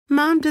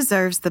Mom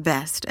deserves the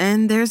best,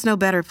 and there's no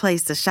better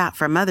place to shop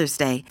for Mother's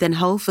Day than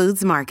Whole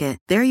Foods Market.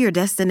 They're your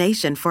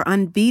destination for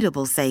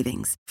unbeatable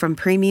savings, from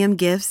premium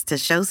gifts to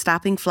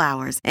show-stopping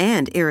flowers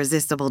and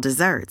irresistible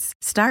desserts.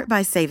 Start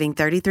by saving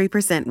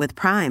 33% with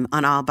Prime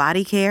on all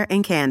body care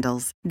and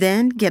candles.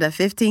 Then get a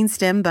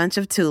 15-stem bunch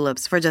of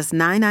tulips for just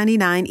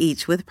 $9.99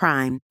 each with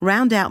Prime.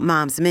 Round out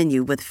Mom's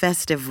menu with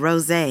festive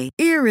rosé,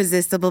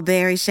 irresistible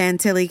berry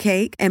chantilly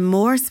cake, and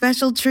more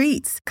special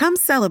treats. Come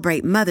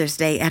celebrate Mother's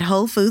Day at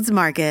Whole Foods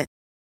Market.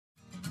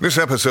 This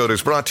episode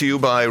is brought to you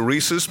by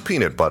Reese's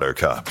Peanut Butter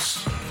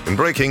Cups. In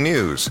breaking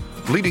news,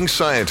 leading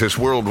scientists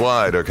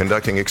worldwide are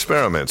conducting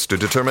experiments to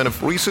determine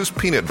if Reese's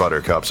Peanut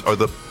Butter Cups are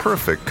the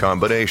perfect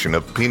combination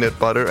of peanut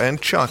butter and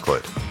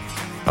chocolate.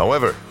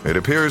 However, it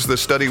appears the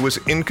study was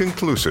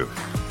inconclusive,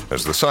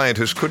 as the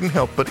scientists couldn't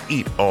help but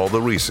eat all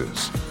the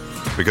Reese's.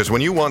 Because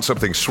when you want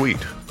something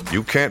sweet,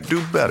 you can't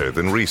do better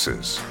than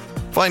Reese's.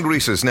 Find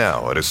Reese's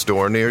now at a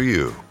store near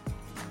you.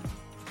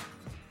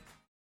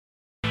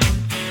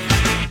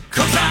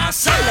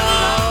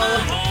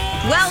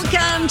 Hello.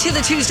 Welcome to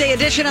the Tuesday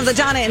edition of the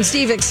Donna and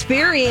Steve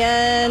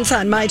Experience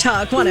on My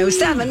Talk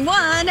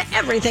 107.1,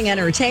 Everything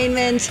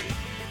Entertainment.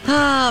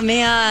 Oh,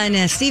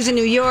 man. Steve's in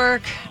New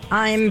York.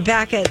 I'm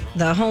back at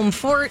the home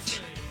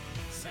fort.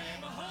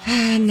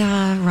 And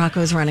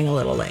Rocco's running a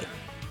little late.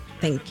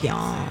 Thank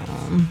y'all.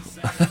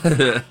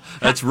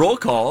 That's roll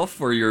call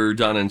for your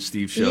Donna and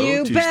Steve show, you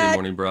Tuesday bet.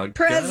 morning broadcast.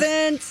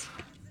 Present.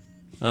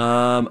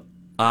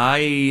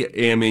 I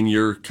am in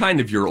your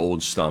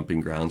old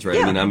stomping grounds, right?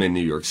 Yeah. I mean, I'm in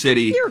New York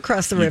City. You're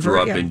across the you river.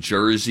 Grew up yeah. in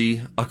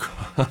Jersey.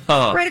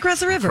 Right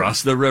across the river.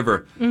 Across the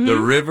river. Mm-hmm. The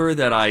river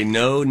that I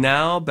know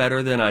now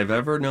better than I've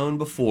ever known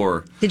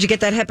before. Did you get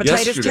that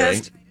hepatitis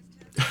test?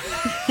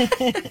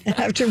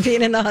 After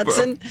being in the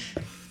Hudson?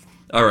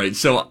 All right,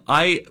 so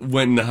I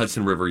went in the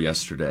Hudson River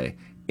yesterday,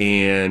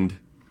 and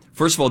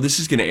first of all, this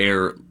is going to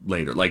air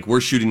later. Like,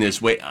 we're shooting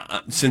this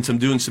since I'm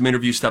doing some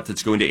interview stuff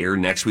that's going to air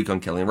next week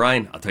on Kelly and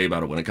Ryan. I'll tell you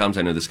about it when it comes.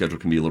 I know the schedule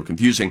can be a little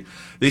confusing.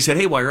 They said,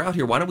 hey, while you're out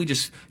here, why don't we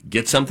just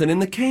get something in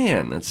the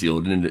can? That's the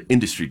old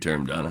industry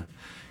term, Donna.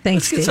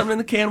 Thanks, Let's get Steve. something in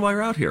the can while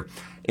you're out here,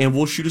 and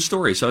we'll shoot a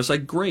story. So I was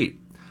like, great.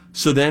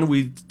 So then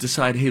we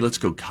decide, hey, let's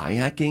go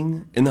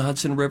kayaking in the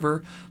Hudson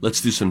River. Let's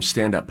do some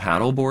stand-up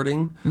paddle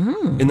boarding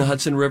in the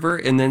Hudson River,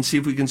 and then see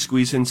if we can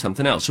squeeze in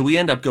something else. So we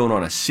end up going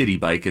on a city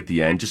bike at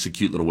the end, just a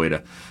cute little way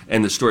to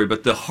end the story.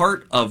 But the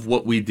heart of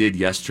what we did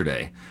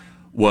yesterday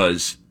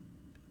was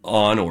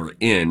on or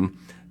in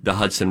the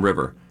Hudson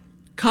River.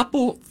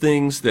 Couple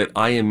things that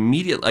I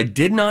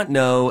did not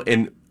know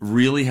and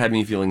really had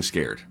me feeling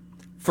scared.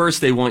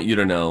 First, they want you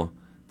to know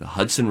the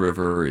Hudson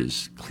River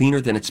is cleaner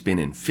than it's been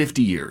in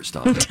 50 years,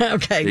 Donna.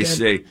 Okay, They good.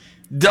 say,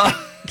 duh.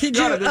 Did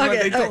Donna, you, this is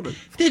what they told us.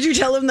 Did you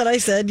tell him that I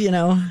said,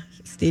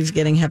 Steve's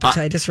getting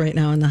hepatitis right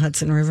now in the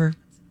Hudson River?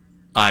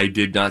 I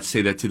did not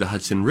say that to the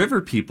Hudson River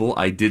people.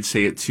 I did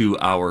say it to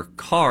our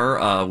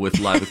car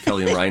with Live with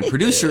Kelly and Ryan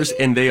producers,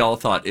 and they all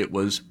thought it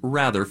was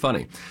rather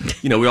funny.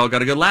 We all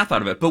got a good laugh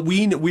out of it. But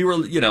we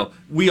were,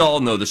 we all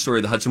know the story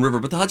of the Hudson River,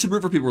 but the Hudson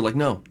River people were like,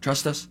 no,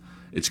 trust us.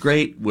 It's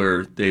great.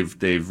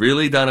 They've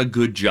really done a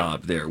good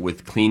job there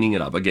with cleaning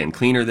it up. Again,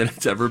 cleaner than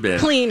it's ever been.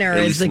 Cleaner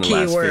is the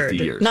key word.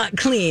 Years. Not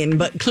clean,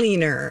 but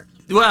cleaner.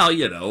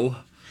 Well,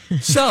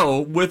 So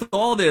with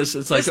all this,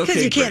 it's like, okay,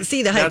 because you can't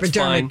see the that's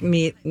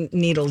hypodermic fine.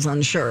 needles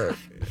on shirt.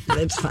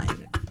 That's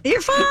fine. You're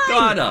fine.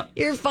 Donna.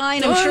 You're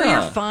fine. I'm sure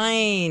you're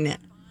fine.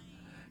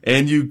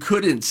 And you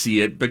couldn't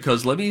see it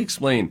because, let me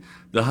explain.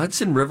 The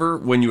Hudson River,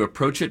 when you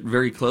approach it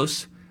very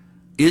close,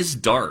 is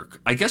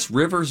dark. I guess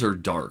rivers are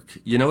dark.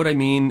 You know what I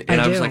mean? And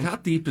I was like, how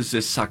deep is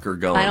this sucker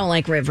going? I don't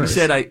like rivers.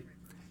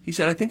 He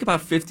said, I think about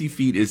 50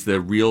 feet is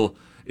the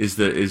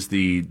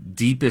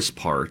deepest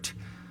part,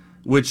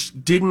 which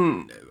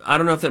I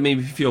don't know if that made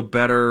me feel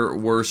better,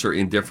 worse, or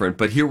indifferent.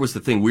 But here was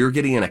the thing. We were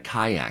getting in a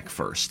kayak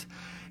first.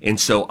 And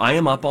so I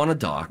am up on a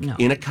dock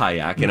in a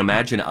kayak, and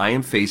imagine I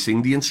am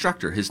facing the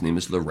instructor. His name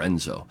is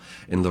Lorenzo.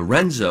 And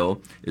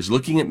Lorenzo is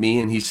looking at me,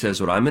 and he says,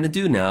 what I'm going to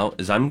do now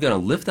is I'm going to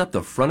lift up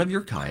the front of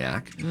your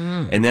kayak,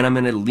 and then I'm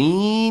going to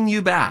lean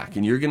you back,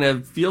 and you're going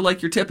to feel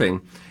like you're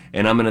tipping,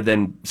 and I'm going to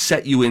then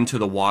set you into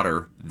the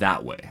water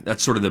that way.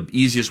 That's sort of the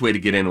easiest way to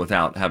get in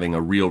without having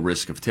a real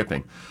risk of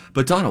tipping.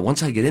 But Donna,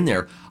 once I get in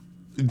there,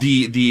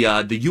 the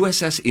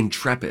USS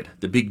Intrepid,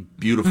 the big,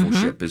 beautiful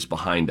ship, is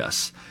behind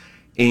us.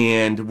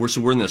 And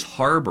we're in this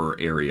harbor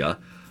area,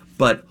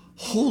 but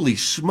holy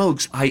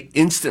smokes, I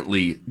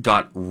instantly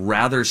got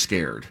rather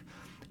scared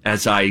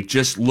as I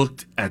just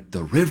looked at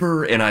the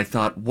river and I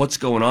thought, what's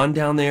going on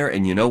down there?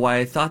 And you know why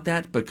I thought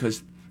that?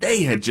 Because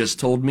they had just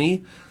told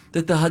me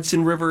that the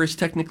Hudson River is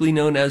technically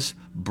known as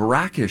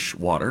brackish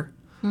water.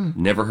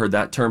 Never heard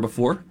that term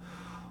before.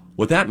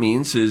 What that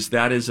means is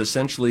that is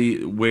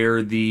essentially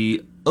where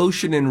the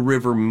ocean and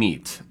river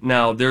meet.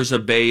 Now, there's a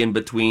bay in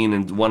between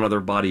and one other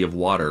body of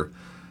water.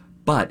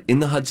 But in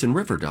the Hudson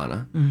River,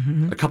 Donna,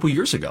 a couple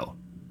years ago,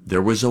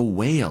 there was a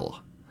whale.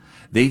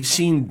 They've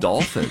seen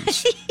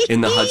dolphins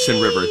in the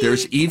Hudson River.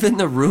 There's even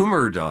the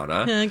rumor,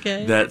 Donna,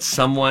 that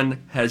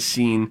someone has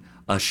seen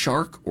a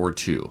shark or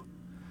two.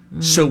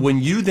 So when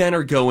you then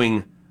are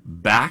going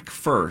back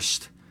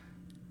first,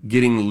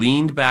 getting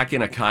leaned back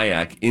in a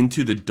kayak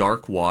into the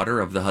dark water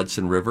of the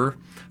Hudson River,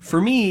 for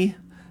me,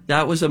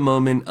 that was a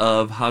moment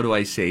of, how do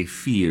I say,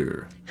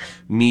 fear.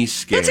 Me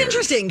scared. That's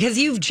interesting because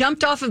you've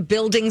jumped off of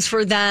buildings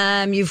for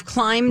them. You've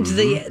climbed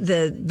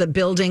the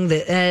building,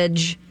 the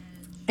edge.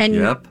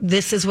 And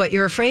this is what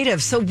you're afraid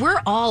of. So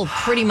we're all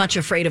pretty much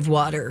afraid of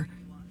water.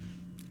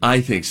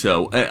 I think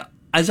so.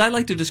 As I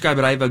like to describe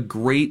it, I have a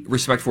great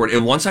respect for it.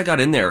 And once I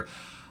got in there,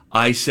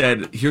 I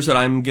said, here's what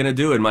I'm going to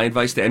do. And my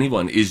advice to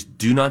anyone is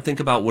do not think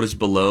about what is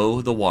below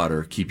the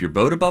water. Keep your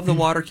boat above the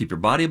water, keep your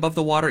body above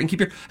the water, and keep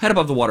your head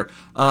above the water.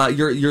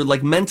 You're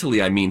like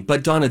mentally, I mean.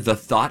 But Donna, the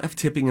thought of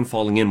tipping and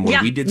falling in,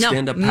 when we did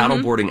stand-up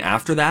paddleboarding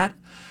after that,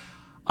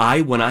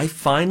 when I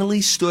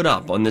finally stood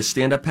up on this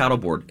stand-up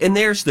paddleboard, and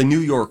there's the New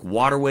York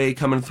waterway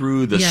coming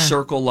through, the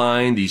Circle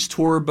Line, these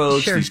tour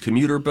boats, these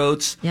commuter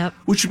boats,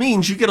 which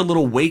means you get a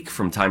little wake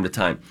from time to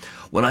time.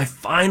 When I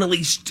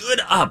finally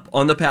stood up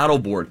on the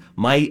paddleboard,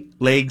 my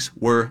legs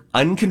were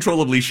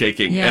uncontrollably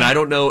shaking. And I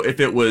don't know if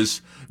it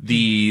was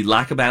the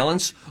lack of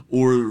balance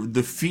or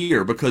the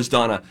fear, because,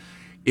 Donna,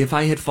 if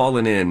I had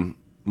fallen in,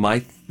 my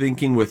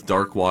thinking with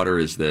dark water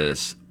is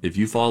this. If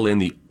you fall in,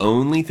 the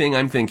only thing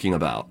I'm thinking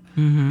about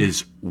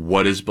is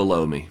what is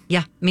below me.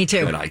 Yeah, me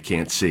too. That I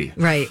can't see.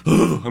 Right.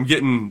 I'm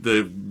getting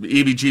the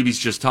EBGBs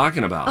just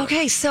talking about it.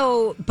 Okay,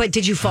 so, but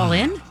did you fall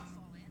in?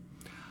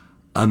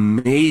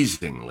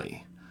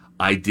 Amazingly,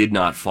 I did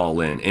not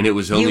fall in. And it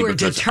was only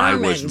because I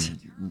was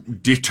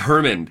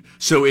determined.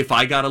 So if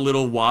I got a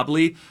little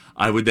wobbly,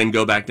 I would then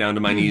go back down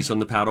to my knees on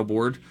the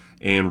paddleboard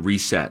and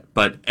reset.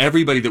 But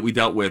everybody that we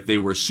dealt with, they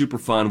were super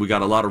fun. We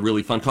got a lot of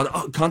really fun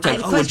content.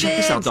 And check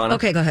this out, Donna.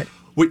 Okay, go ahead.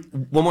 Wait,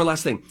 one more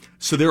last thing.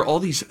 So there are all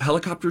these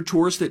helicopter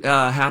tours that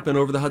happen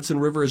over the Hudson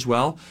River as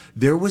well.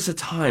 There was a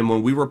time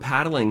when we were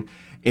paddling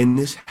in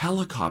this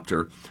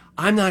helicopter.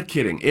 I'm not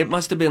kidding. It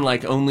must have been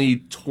like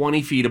only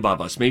 20 feet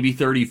above us, maybe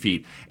 30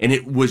 feet. And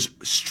it was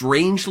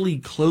strangely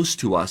close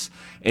to us.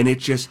 And it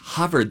just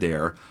hovered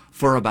there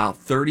for about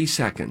 30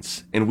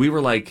 seconds. And we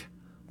were like,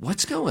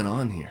 what's going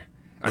on here?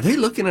 Are they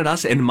looking at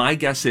us? And my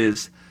guess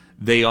is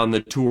they on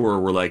the tour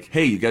were like,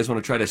 hey, you guys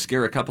want to try to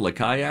scare a couple of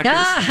kayakers?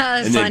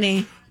 And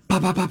funny.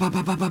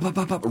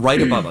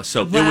 Right above us.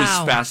 So it was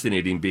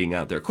fascinating being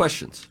out there.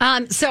 Questions?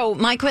 So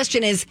my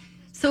question is,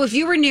 so if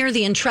you were near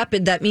the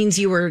Intrepid, that means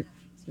you were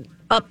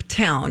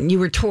uptown. You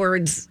were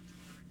towards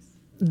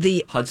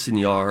the Hudson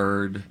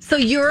Yard. So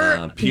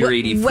you're Pier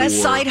 84.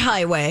 West Side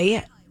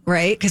Highway,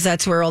 right? Because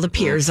that's where all the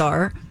piers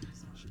are.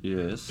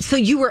 Yes. So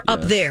you were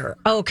up there.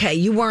 Okay.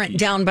 You weren't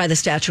down by the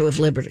Statue of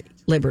Liberty.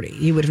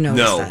 You would have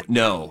noticed that.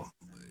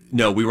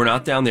 No, we were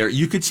not down there.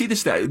 You could see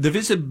the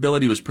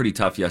visibility was pretty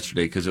tough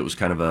yesterday because it was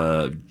kind of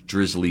a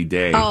drizzly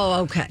day.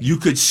 Oh, okay. You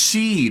could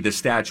see the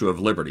Statue of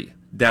Liberty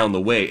down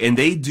the way. And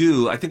they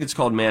do, I think it's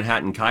called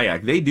Manhattan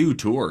Kayak. They do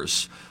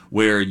tours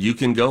where you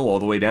can go all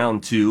the way down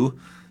to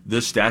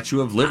the Statue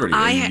of Liberty.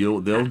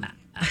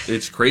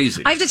 It's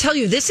crazy. I have to tell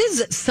you, this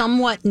is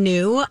somewhat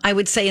new, I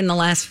would say, in the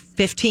last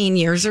 15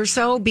 years or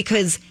so,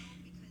 because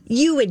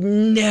you would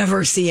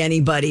never see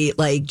anybody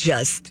like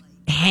just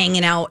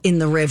hanging out in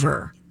the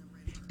river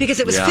because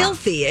it was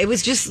filthy. It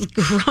was just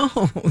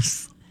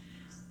gross.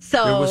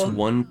 So there was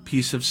one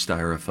piece of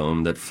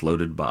styrofoam that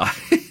floated by.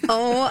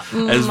 Oh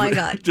my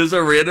God. Just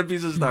a random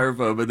piece of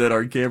styrofoam. And then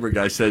our camera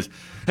guy says,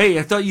 hey,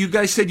 I thought you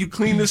guys said you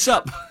cleaned this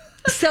up.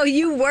 So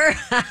you were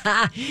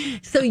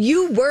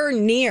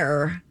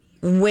near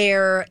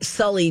where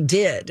Sully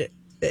did,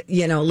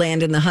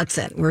 land in the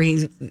Hudson, where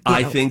he's,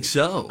 I think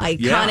so.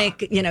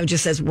 Iconic,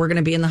 just says, we're going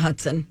to be in the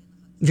Hudson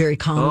very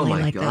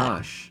calmly like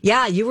gosh. That.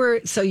 Yeah, you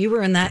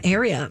were in that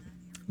area.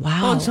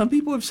 Wow. Oh, and some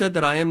people have said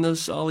that I am the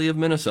Sully of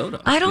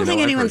Minnesota. I don't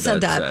think anyone said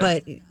that,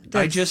 but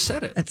I just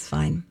said it. That's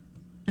fine.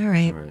 All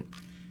right.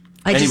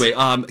 Anyway,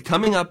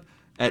 coming up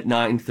at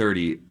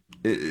 9:30,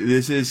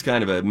 this is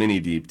kind of a mini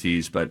deep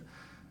tease, but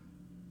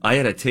I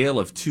had a tale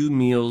of two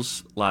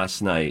meals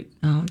last night.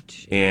 Oh,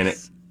 geez. And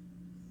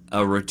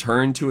a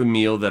return to a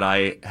meal that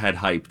I had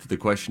hyped. The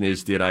question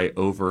is, did I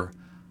overhype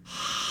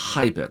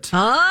it?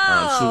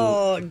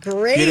 Oh,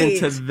 great. Get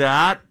into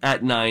that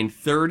at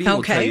 9:30. Okay.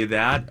 We'll tell you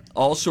that.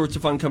 All sorts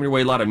of fun coming your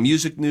way. A lot of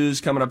music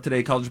news coming up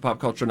today. College of Pop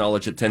Culture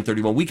Knowledge at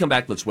 10:30. When we come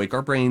back, let's wake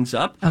our brains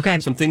up. Okay.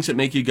 Some things that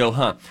make you go,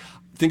 huh?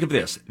 Think of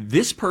this.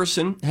 This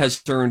person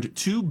has earned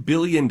 $2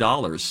 billion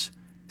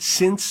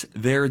since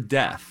their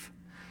death.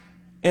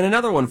 And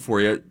another one for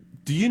you.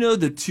 Do you know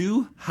the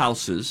two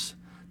houses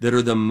that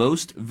are the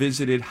most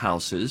visited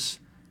houses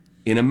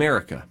in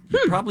America? You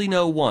probably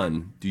know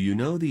one. Do you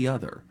know the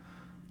other?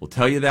 We'll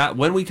tell you that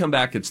when we come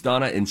back. It's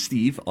Donna and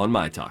Steve on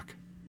My Talk.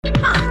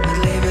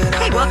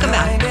 Hey, welcome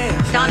back.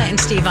 Donna and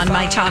Steve on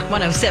My Talk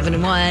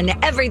 107.1,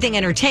 Everything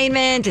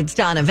Entertainment. It's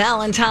Donna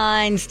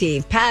Valentine,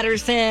 Steve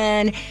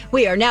Patterson.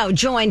 We are now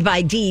joined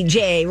by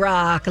DJ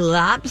Rock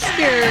Lobster.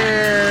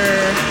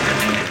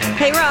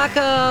 Hey,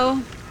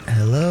 Rocco.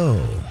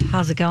 Hello.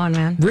 How's it going,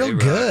 man? Real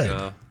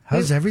good.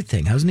 How's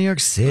everything? How's New York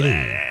City?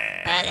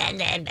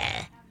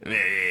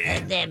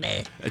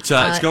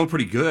 It's going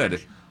pretty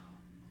good.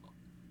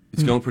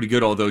 It's going pretty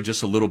good, although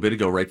just a little bit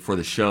ago, right before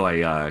the show,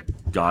 I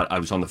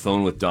was on the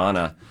phone with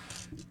Donna,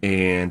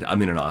 and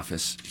I'm in an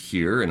office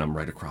here, and I'm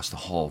right across the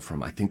hall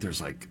from, I think there's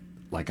like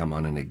I'm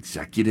on an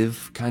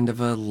executive kind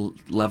of a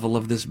level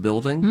of this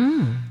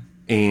building.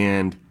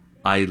 And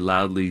I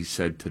loudly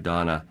said to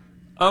Donna,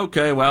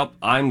 okay, well,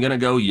 I'm going to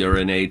go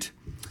urinate.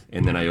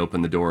 And then I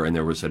opened the door, and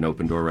there was an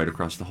open door right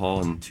across the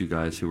hall, and two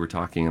guys who were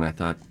talking, and I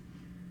thought,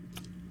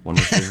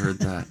 wonder if they heard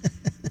that.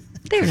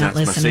 They're not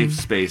that's listening. my safe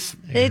space.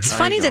 It's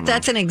funny that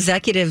that's an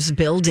executive's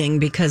building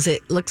because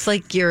it looks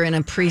like you're in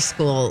a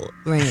preschool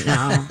right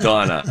now.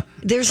 Donna.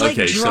 There's like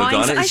Okay, so drawings.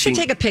 Donna is I should seeing-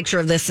 take a picture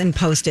of this and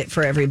post it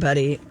for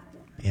everybody.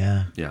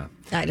 Yeah. Yeah.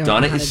 I don't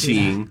Donna know how is to do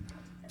seeing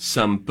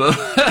some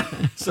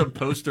some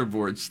poster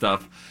board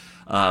stuff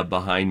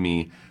behind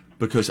me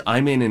because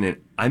I'm in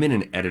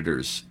an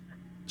editor's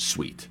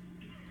suite.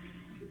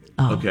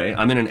 Oh. Okay,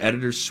 I'm in an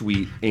editor's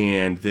suite,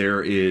 and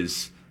there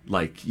is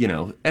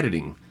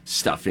editing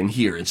stuff in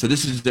here, and so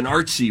this is an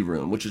artsy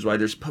room, which is why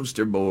there's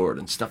poster board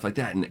and stuff like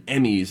that, and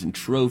Emmys and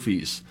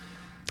trophies.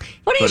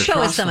 Why don't you But show us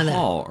across some the of that?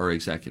 hall are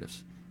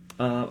executives.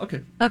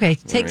 Okay. Okay,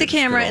 take the just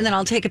camera get and then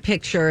I'll take a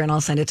picture and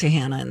I'll send it to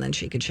Hannah and then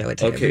she could show it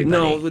to Okay.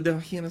 everybody. No,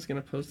 Hannah's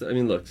gonna post it. I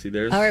mean, look, see,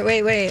 there's. All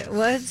right, wait.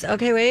 What's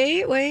okay?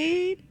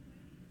 Wait.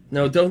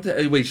 No, don't.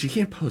 Wait, she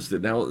can't post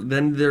it now.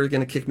 Then they're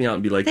gonna kick me out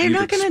and be like, They're "You've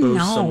not going to exposed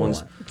know.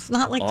 someone's It's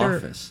not like they're.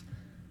 office."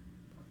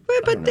 But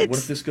I don't know. What it's.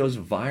 if this goes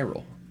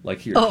viral? Like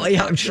here. Oh check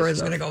yeah, out I'm sure this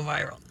it's going to stuff. go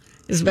viral,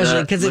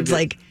 especially because Look it's at-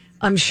 like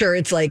I'm sure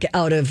it's like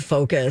out of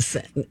focus.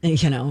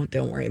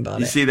 Don't worry about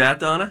You it. see that,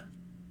 Donna?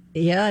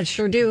 Yeah, I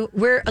sure do.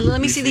 Where?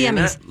 Let me You see the seeing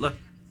Emmys. that? Look.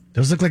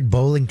 Those look like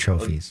bowling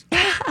trophies.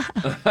 Yeah,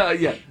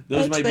 those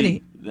That's might funny.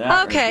 be.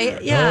 That Okay, right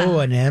there. yeah. Oh,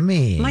 an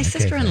Emmy. My Okay,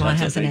 sister-in-law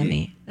That's a has an biggie.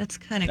 Emmy. That's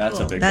kind of That's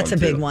cool. a big That's one,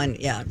 a big too. one.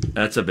 Yeah.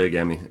 That's a big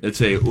Emmy.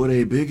 It's a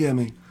big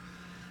Emmy.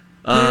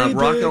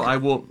 Rocco, I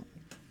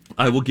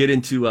will get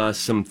into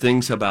some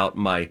things about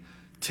my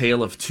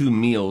tale of two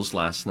meals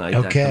last night.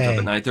 Okay. That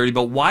comes up at 9:30.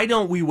 But why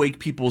don't we wake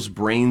people's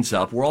brains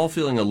up? We're all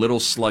feeling a little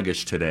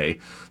sluggish today.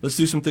 Let's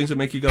do some things that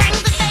make you go.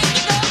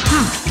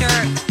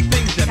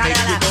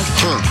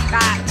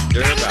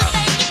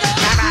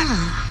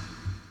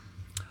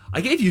 I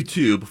gave you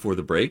two before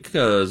the break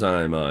because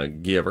I'm a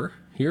giver.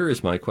 Here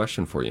is my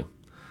question for you.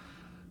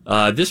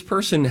 This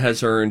person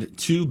has earned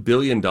 $2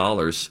 billion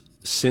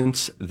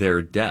since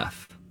their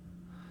death.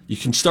 You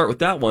can start with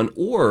that one,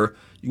 or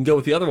you can go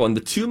with the other one. The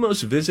two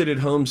most visited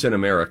homes in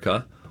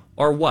America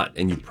are what?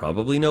 And you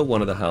probably know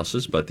one of the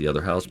houses, but the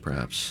other house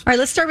perhaps. All right,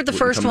 let's start with the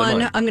Wouldn't first come to one.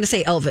 mind. I'm going to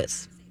say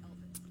Elvis.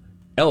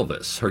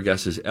 Elvis. Her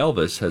guess is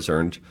Elvis has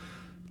earned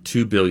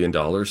 $2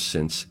 billion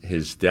since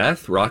his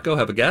death. Rocco,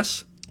 have a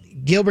guess?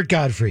 Gilbert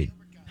Gottfried.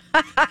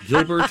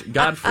 Gilbert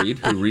Gottfried,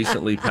 who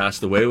recently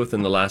passed away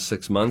within the last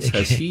 6 months,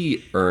 has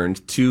he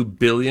earned $2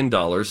 billion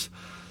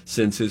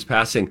since his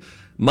passing.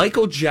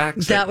 Michael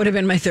Jackson That would have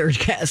been my third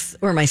guess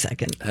or my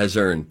second. has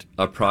earned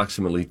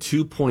approximately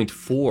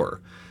 $2.4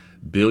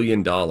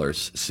 billion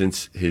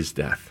since his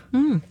death.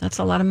 That's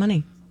a lot of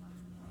money.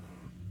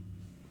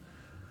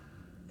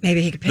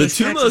 Maybe he could pay The his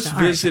two taxes. most All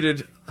right.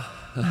 visited,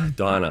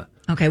 Donna,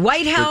 Okay,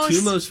 White House. the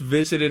two most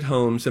visited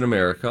homes in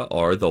America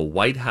are the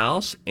White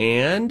House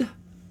and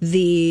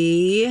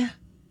The.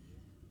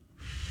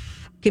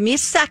 Give me a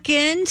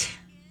second.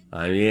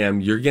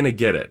 you're going to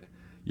get it.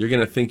 You're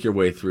going to think your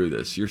way through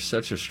this. You're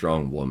such a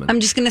strong woman. I'm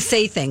just going to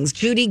say things.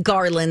 Judy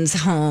Garland's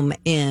home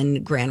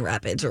in Grand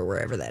Rapids or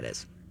wherever that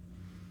is.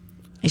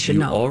 I should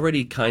You know.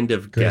 already kind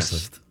of Graceland.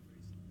 guessed.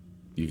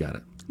 You got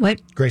it.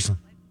 What? Graceland.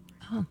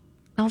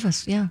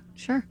 Elvis. Yeah,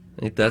 sure.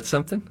 Ain't that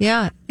something?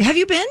 Yeah. Have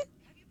you been?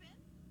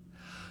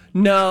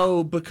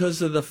 No,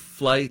 because of the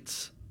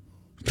flights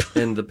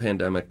and the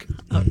pandemic.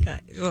 Okay,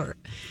 sure.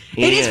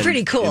 It is And-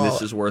 pretty cool. And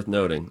this is worth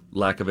noting.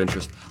 Lack of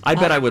interest. I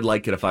bet I would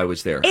like it if I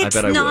was there. I It's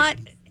bet I not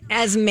would.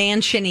 as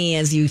mansiony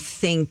as you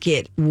think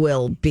it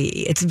will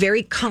be. It's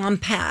very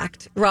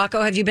compact.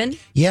 Rocco, have you been?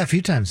 Yeah, a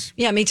few times.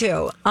 Yeah, me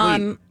too.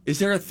 Wait, is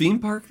there a theme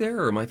park there,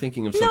 or am I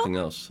thinking of something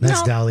else?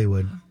 That's No.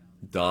 Dollywood.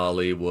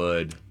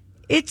 Dollywood.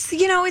 It's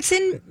it's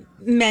in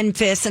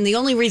Memphis, and the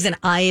only reason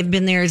I have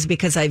been there is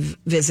because I've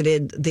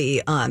visited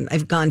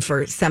I've gone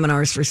for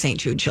seminars for St.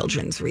 Jude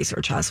Children's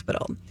Research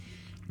Hospital,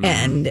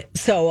 and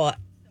so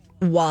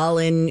while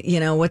in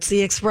what's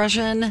the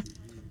expression?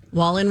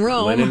 While in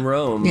Rome, When in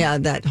Rome. yeah,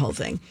 that whole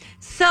thing.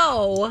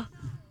 So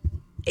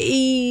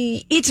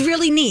it's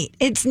really neat.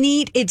 It's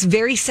neat. It's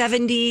very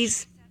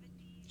 70s.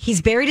 He's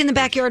buried in the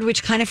backyard,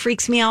 which kind of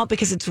freaks me out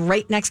because it's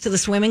right next to the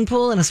swimming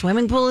pool, and a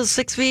swimming pool is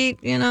 6 feet.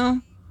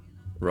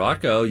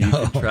 Rocco, you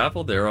could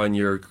travel there on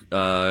your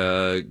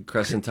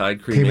Crescent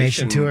Tide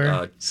cremation tour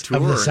tour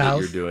of the that South.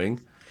 you're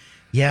doing.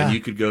 Yeah. And you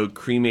could go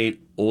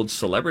cremate old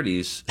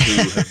celebrities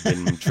who have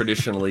been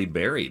traditionally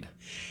buried.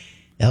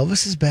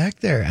 Elvis is back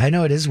there. I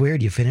know it is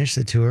weird. You finish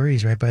the tour,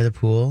 he's right by the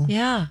pool.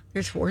 Yeah,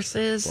 there's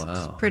horses. Wow.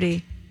 It's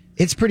pretty.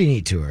 It's a pretty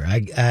neat tour.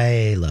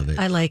 I love it.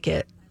 I like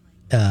it.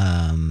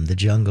 The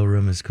jungle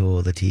room is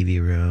cool. The TV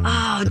room.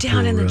 Oh, the down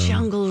pool in the room.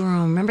 jungle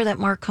room. Remember that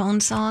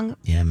Marcone song?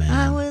 Yeah, man.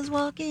 I was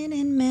walking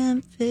in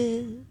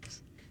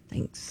Memphis.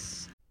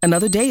 Thanks.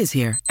 Another day is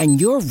here,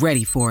 and you're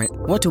ready for it.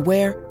 What to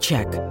wear?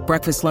 Check.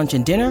 Breakfast, lunch,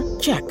 and dinner?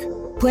 Check.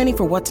 Planning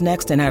for what's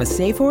next and how to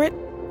save for it?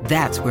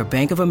 That's where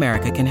Bank of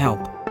America can help.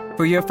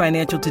 For your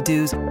financial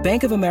to-dos,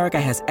 Bank of America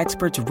has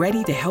experts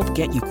ready to help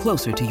get you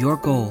closer to your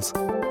goals.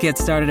 Get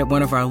started at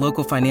one of our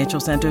local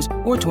financial centers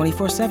or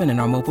 24/7 in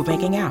our mobile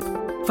banking app.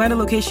 Find a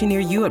location near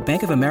you at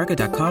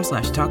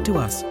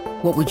bankofamerica.com/talktous.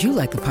 What would you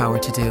like the power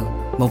to do?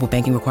 Mobile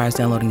banking requires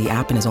downloading the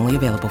app and is only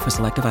available for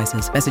select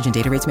devices. Message and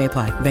data rates may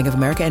apply. Bank of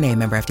America N.A.,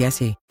 member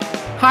FDIC.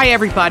 Hi,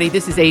 everybody.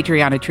 This is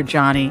Adriana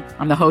Trajani.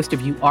 I'm the host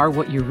of You Are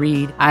What You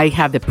Read. I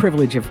have the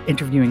privilege of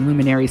interviewing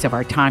luminaries of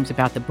our times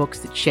about the books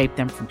that shaped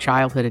them from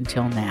childhood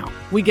until now.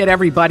 We get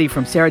everybody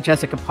from Sarah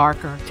Jessica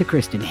Parker to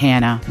Kristen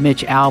Hanna,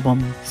 Mitch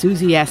Albom,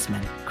 Susie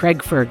Essman,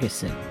 Craig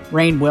Ferguson,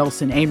 Rainn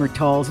Wilson, Amor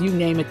Tolls, you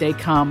name it, they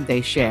come,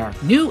 they share.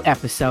 New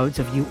episodes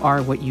of You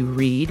Are What You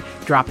Read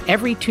drop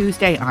every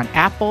Tuesday on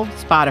Apple,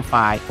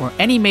 Spotify, or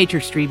any major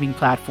streaming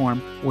platform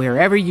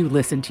wherever you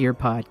listen to your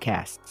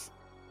podcasts.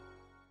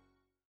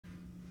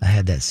 I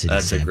had that city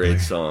That's sampler. a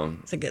great song.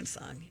 It's a good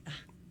song.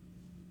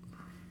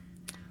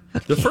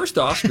 The first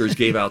Oscars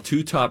gave out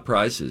 2 top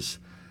prizes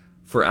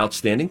for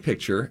Outstanding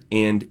Picture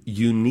and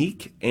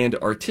Unique and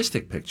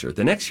Artistic Picture.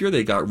 The next year,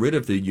 they got rid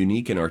of the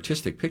Unique and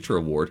Artistic Picture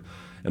Award,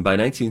 and by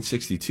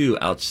 1962,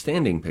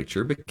 Outstanding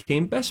Picture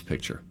became Best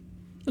Picture.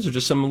 Those are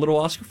just some little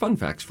Oscar fun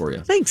facts for you.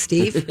 Thanks,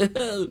 Steve.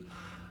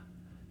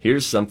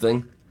 Here's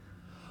something.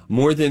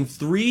 More than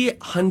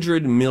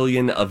 300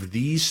 million of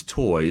these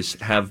toys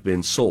have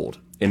been sold.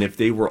 And if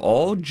they were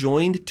all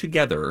joined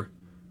together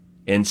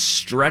and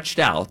stretched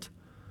out,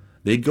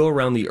 they'd go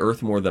around the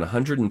Earth more than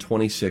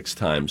 126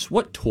 times.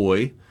 What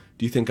toy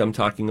do you think I'm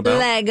talking about?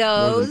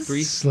 Legos. More than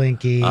 3?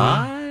 Slinky.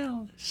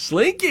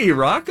 Slinky.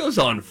 Rocco's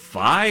on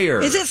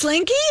fire. Is it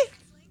Slinky?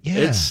 Yeah.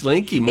 It's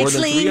Slinky. More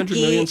than 300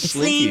 million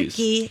Slinkies.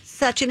 Slinky.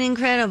 Such an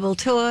incredible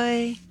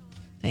toy.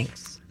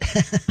 Thanks.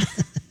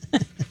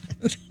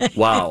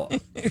 Wow.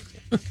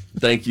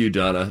 Thank you,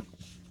 Donna.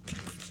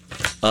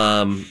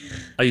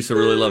 I used to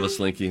really love a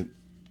Slinky.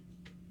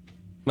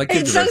 My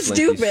kids It's so have had Slinkies.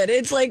 stupid.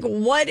 It's like,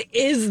 what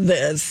is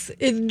this?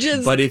 It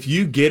just. But if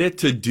you get it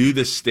to do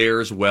the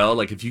stairs well,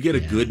 like if you get a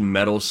good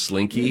metal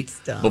Slinky It's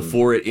dumb.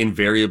 before it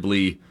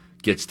invariably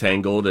gets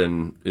tangled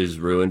and is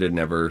ruined and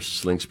never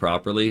slinks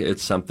properly,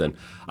 it's something.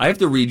 I have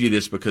to read you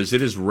this because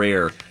it is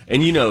rare.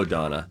 And you know,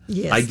 Donna,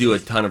 Yes. I do a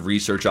ton of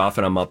research.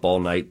 Often I'm up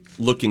all night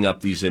looking up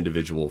these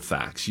individual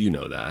facts. You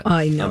know that.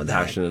 I know I'm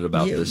that. passionate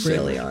about you this.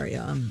 really thing. are,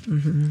 yeah.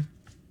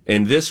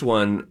 And this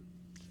one,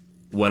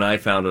 when I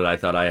found it, I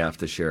thought I have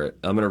to share it.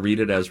 I'm going to read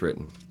it as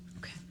written.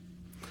 Okay.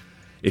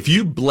 If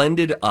you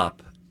blended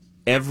up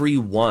every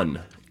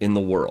one in the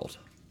world,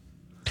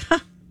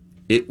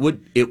 it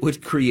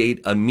would create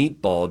a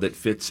meatball that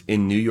fits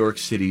in New York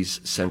City's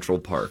Central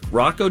Park.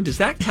 Rocco, does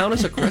that count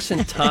as a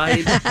Crescent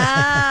Tide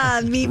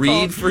Meatball.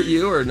 read for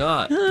you or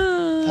not?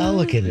 I'll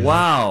look at it.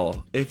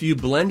 Wow. If you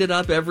blended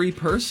up every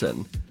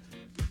person,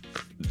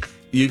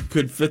 you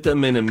could fit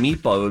them in a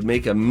meatball. It would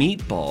make a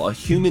meatball, a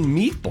human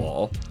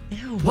meatball.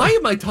 Ew. Why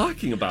am I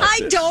talking about I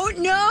this? don't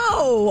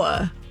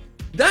know.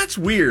 That's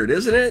weird,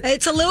 isn't it?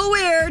 It's a little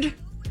weird.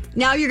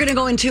 Now you're going to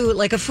go into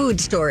like a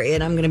food story,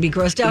 and I'm going to be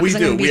grossed out We because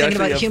I'm do. going to be We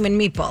thinking actually about have- human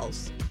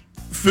meatballs.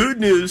 Food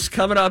news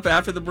coming up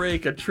after the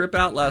break. A trip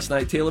out last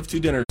night, Tale of Two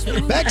Dinners.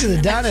 Back to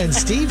the Donna and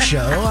Steve show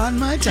on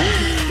My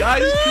Time.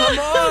 Guys, come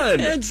on.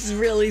 It's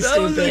really That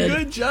was stupid. a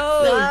good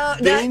job. No,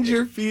 that-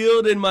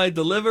 Dangerfield in my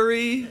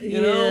delivery.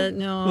 You know? Yeah,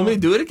 no. Want me to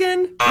do it again?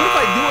 What if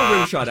I do a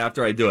rim shot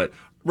after I do it?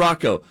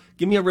 Rocco,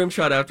 give me a rim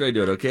shot after I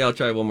do it, okay? I'll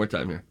try it one more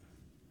time here.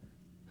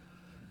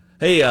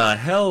 Hey,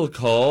 hell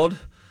called.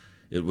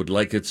 It would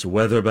like its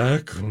weather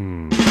back.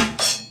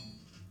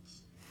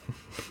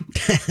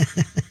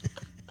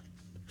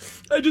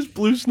 I just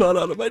blew snot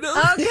out of my nose.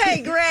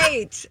 Okay,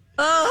 great.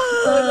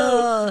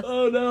 Oh,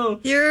 Oh, no.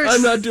 you're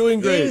I'm not doing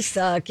You great.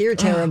 suck. You're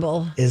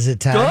terrible. Is it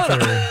time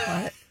Donna.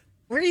 for...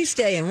 Where are you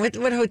staying? What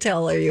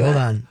hotel are you Hold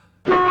at? on.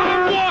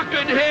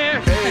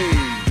 Hey,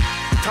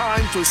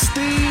 time for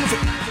Steve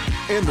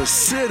in the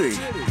city.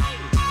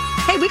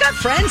 Hey, we got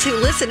friends who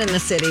listen in the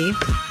city.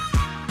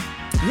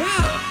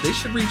 Yeah, they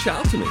should reach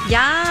out to me.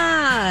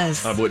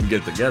 Yes. I wouldn't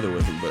get together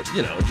with them, but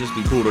you know, it'd just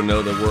be cool to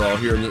know that we're all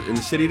here in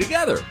the city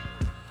together.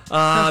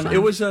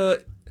 It was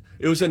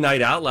a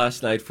night out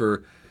last night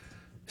for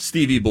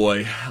Stevie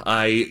Boy.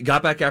 I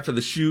got back after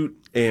the shoot,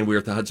 and we were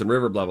at the Hudson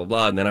River, blah blah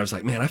blah. And then I was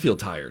like, man, I feel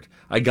tired.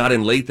 I got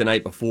in late the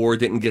night before,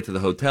 didn't get to the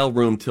hotel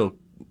room till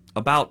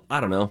about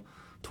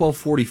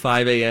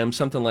 12:45 a.m.,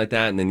 something like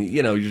that. And then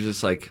you're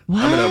just like,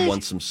 I'm gonna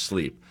want some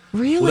sleep.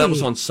 Really? Well, that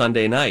was on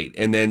Sunday night.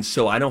 And then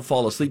so I don't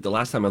fall asleep. The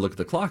last time I look at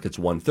the clock, it's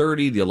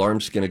 1:30. The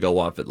alarm's going to go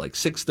off at like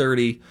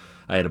 6:30.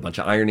 I had a bunch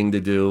of ironing to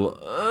do.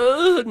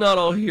 Not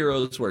all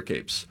heroes wear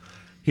capes.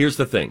 Here's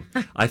the thing.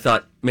 I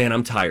thought, man,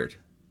 I'm tired.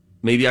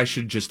 Maybe I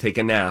should just take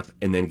a nap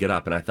and then get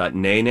up. And I thought,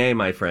 nay,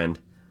 my friend.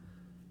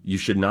 You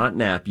should not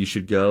nap. You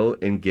should go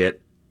and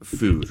get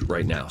food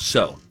right now.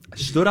 So I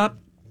stood up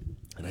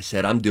and I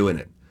said, I'm doing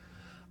it.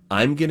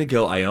 I'm going to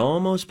go. I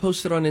almost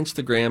posted on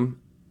Instagram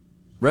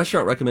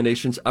Restaurant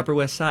recommendations, Upper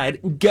West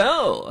Side,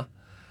 go!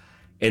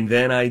 And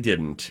then I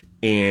didn't.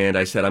 And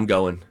I said, I'm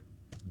going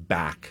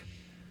back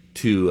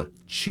to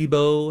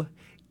Cibo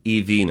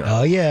e Vino.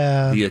 Oh,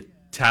 yeah. The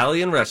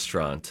Italian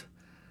restaurant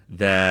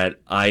that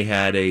I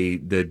had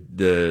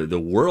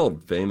the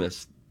world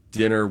famous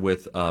dinner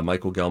with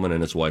Michael Gelman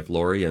and his wife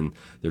Lori and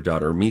their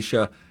daughter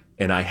Misha,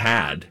 and I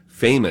had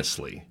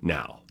famously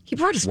now. He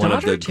brought his one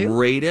daughter of the too?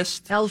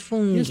 greatest.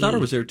 Alfunghi. His daughter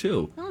was there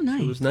too. Oh,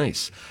 nice. It was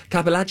nice.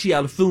 Cappellacci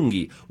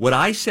Alfunghi. What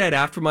I said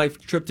after my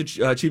trip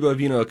to Cibo e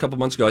Vino a couple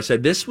months ago, I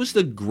said this was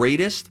the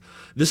greatest.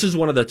 This is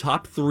one of the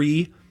top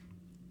 3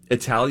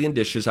 Italian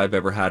dishes I've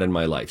ever had in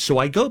my life. So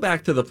I go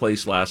back to the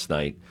place last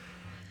night,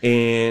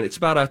 and it's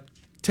about a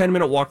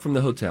 10-minute walk from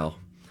the hotel.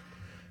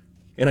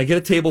 And I get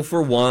a table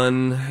for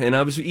one, and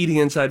I was eating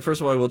inside. First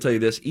of all, I will tell you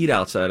this, eat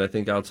outside. I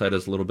think outside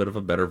has a little bit of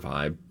a better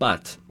vibe.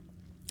 But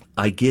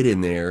I get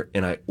in there,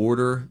 and I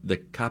order the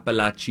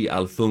Cappellacci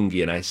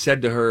Alfunghi. And I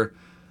said to her,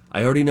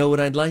 I already know what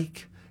I'd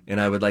like, and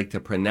I would like to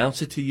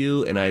pronounce it to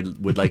you, and I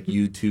would like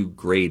you to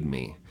grade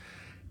me.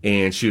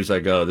 And she was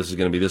like, oh, this is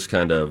going to be this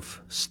kind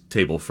of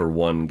table for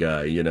one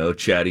guy,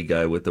 chatty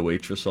guy with the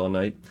waitress all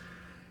night.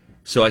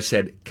 So I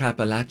said,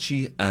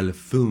 Cappellacci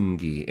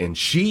Alfunghi, and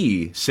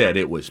she said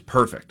it was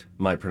perfect,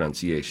 my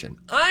pronunciation.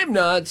 I'm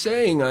not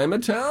saying I'm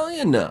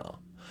Italian now.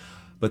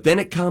 But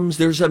then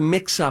there's a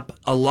mix-up.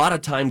 A lot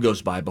of time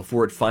goes by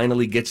before it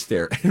finally gets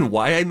there. And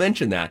why I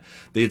mentioned that,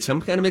 they had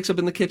some kind of mix-up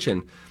in the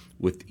kitchen.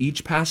 With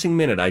each passing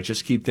minute, I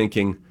just keep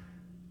thinking,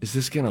 is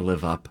this going to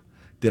live up?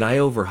 Did I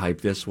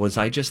overhype this? Was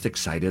I just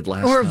excited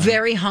last night? Or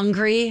very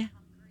hungry?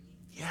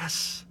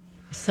 Yes.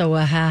 So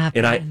what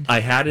happened? And I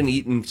hadn't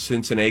eaten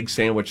since an egg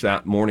sandwich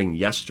that morning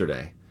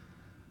yesterday.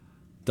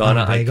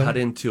 Donna, I cut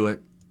into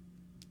it.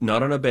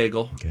 Not on a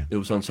bagel. Okay. It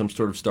was on some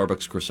sort of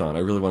Starbucks croissant.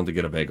 I really wanted to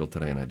get a bagel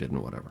today, and I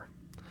didn't, whatever.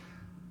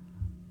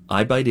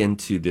 I bite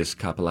into this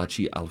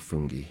Cappellacci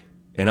Alfunghi,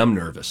 and I'm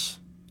nervous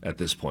at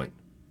this point.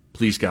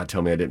 Please, God,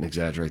 tell me I didn't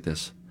exaggerate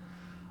this.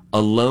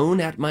 Alone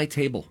at my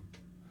table,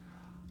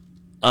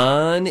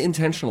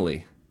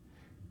 unintentionally,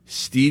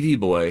 Stevie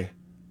Boy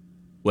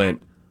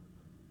went,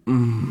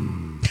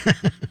 No.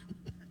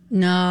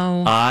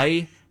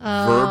 I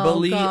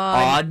verbally,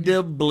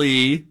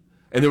 audibly,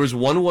 and there was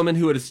one woman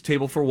who had a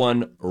table for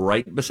one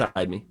right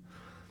beside me,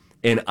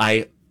 and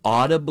I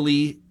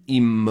audibly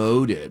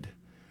emoted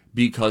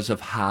because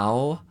of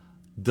how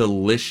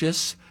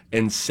delicious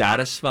and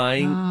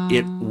satisfying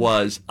it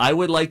was. I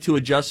would like to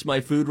adjust my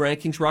food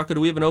rankings. Rocco,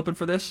 do we have an open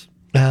for this?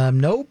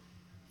 Nope.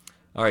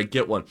 All right,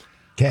 get one.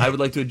 Okay. I would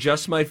like to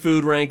adjust my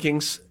food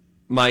rankings.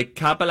 My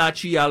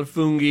Cappellacci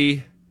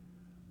Alfunghi,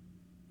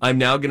 I'm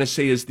now going to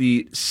say, is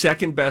the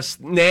second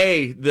best,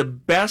 the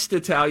best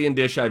Italian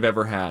dish I've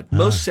ever had.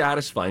 Most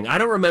satisfying. I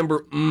don't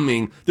remember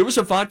There was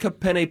a vodka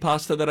penne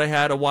pasta that I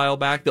had a while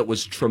back that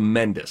was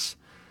tremendous.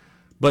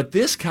 But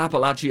this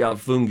Cappellacci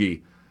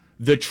Alfunghi,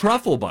 the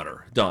truffle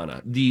butter,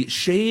 Donna, the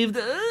shaved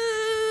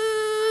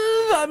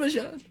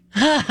Parmesan,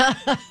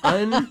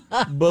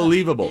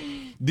 unbelievable.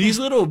 These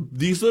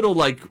little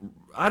like,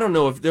 I don't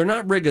know if they're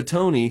not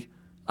rigatoni.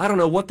 I don't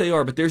know what they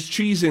are, but there's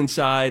cheese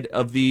inside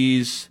of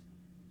these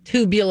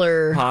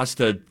tubular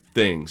pasta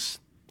things,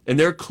 and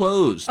they're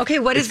closed. Okay,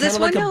 what is this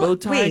one? Like a bow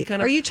tie. Wait,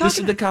 are you talking? This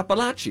is the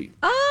Cappellacci.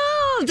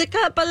 Oh, the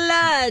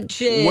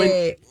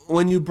Cappellacci.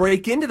 When you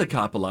break into the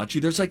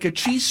Cappellacci, there's like a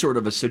cheese sort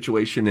of a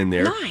situation in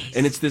there, nice.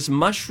 And it's this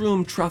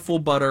mushroom truffle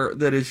butter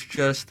that is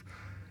just,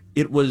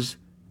 it was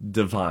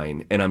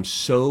divine, and I'm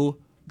so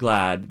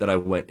glad that I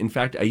went. In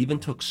fact, I even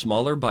took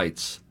smaller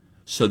bites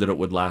so that it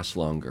would last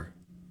longer.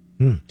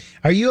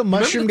 Are you a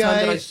mushroom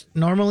guy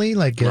normally?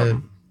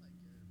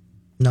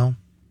 No.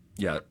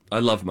 Yeah, I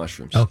love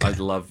mushrooms. Okay. I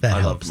love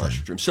helps,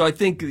 mushrooms. then. So I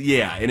think,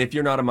 and if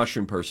you're not a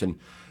mushroom person,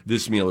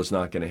 this meal is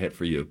not going to hit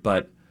for you.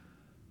 But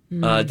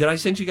did I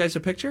send you guys a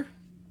picture?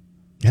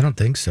 I don't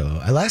think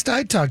so. Last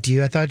I talked to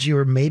you, I thought you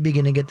were maybe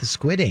going to get the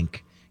squid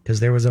ink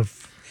because there was a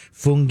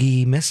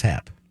fungi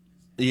mishap.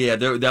 Yeah,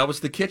 that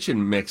was the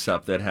kitchen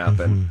mix-up that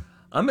happened. Mm-hmm.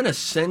 I'm going to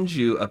send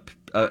you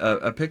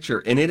a picture,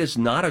 and it is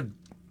not a...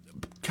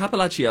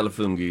 Cappellacci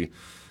Alfunghi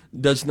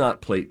does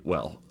not plate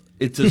well.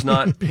 It does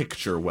not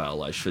picture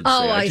well, I should say.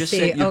 I just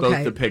sent you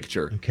both the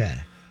picture. Okay.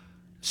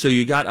 So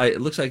you got,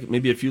 it looks like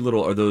maybe a few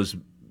little, are those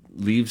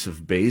leaves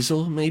of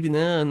basil? Maybe,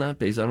 no, not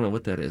basil. I don't know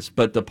what that is.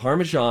 But the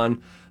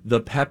Parmesan, the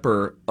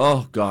pepper,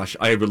 oh gosh,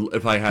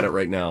 if I had it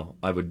right now,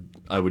 I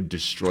would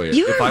destroy it.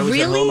 If I was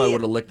at home, I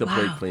would have licked the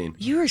plate clean.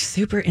 You are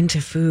super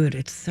into food.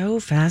 It's so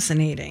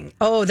fascinating.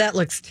 Oh, that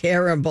looks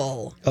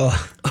terrible.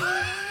 Oh,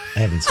 I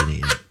haven't seen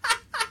it yet.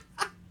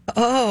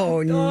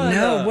 Oh,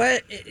 no.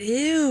 What?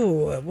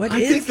 Ew. What is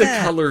that? I think the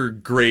color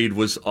grade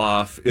was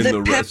off in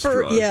the pepper,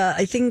 restaurant. Yeah,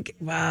 I think,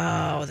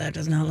 wow, that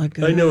does not look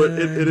good. I know,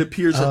 it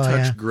appears a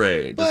touch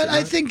gray. But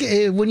I think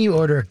when you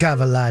order a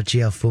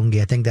Cappellacci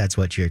Alfunghi, I think that's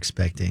what you're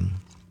expecting.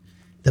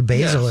 The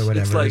basil or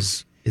whatever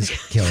is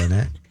killing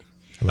it.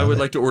 I would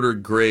like to order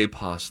gray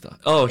pasta.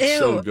 Oh, it's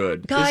so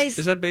good. Guys.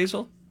 Is that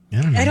basil?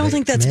 I don't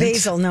think that's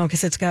basil, no,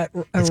 because it's got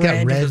red.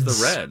 Got red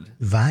the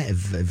red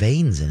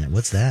veins in it.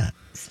 What's that?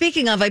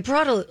 Speaking of, I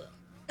brought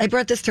I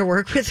brought this to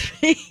work with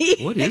me.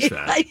 What is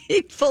that?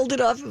 I pulled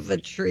it off of a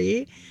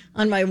tree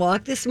on my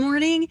walk this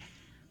morning.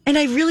 And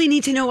I really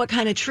need to know what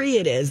kind of tree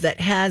it is that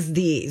has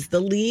these. The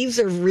leaves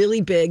are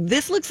really big.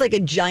 This looks like a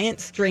giant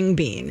string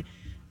bean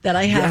that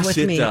I have with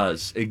me. Yes, it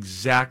does.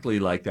 Exactly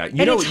like that. And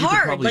it's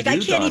hard. Like, I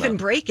can't even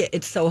break it.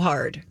 It's so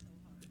hard.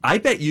 I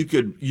bet you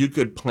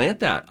could plant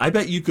that. I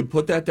bet you could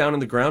put that down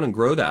in the ground and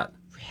grow that.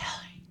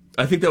 Really?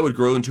 I think that would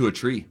grow into a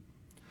tree.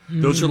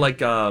 Those are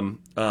like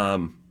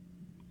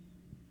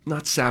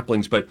not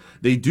saplings, but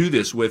they do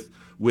this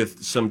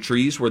with some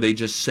trees where they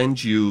just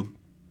send you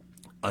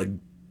a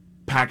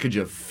package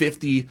of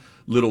 50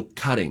 little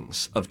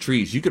cuttings of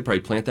trees. You could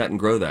probably plant that and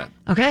grow that.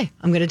 Okay,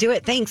 I'm going to do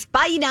it. Thanks.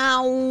 Bye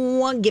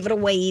now. Give it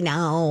away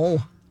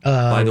now.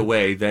 By the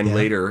way, then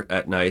later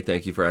at night,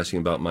 thank you for asking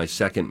about my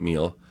second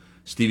meal.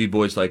 Stevie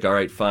Boy's like, all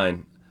right,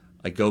 fine.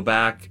 I go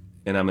back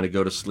and I'm going to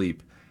go to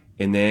sleep.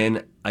 And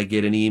then I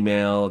get an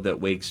email that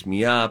wakes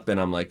me up, and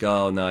I'm like,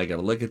 oh, no, I got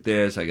to look at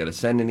this. I got to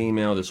send an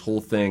email, this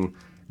whole thing.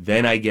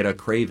 Then I get a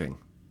craving.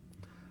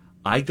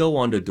 I go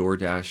onto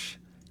DoorDash,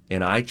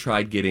 and I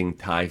tried getting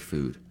Thai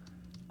food.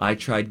 I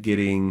tried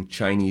getting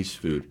Chinese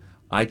food.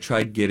 I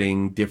tried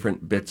getting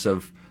different bits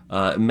of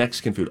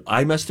Mexican food.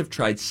 I must have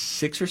tried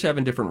 6 or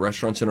 7 different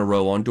restaurants in a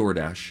row on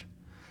DoorDash.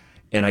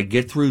 And I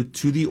get through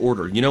to the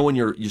order. You know when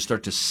you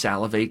start to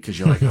salivate because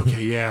you're like,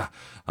 okay, yeah,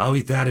 I'll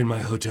eat that in my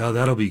hotel.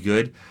 That'll be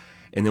good.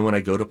 And then when I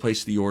go to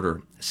place the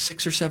order,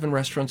 6 or 7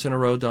 restaurants in a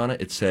row, Donna,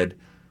 it said,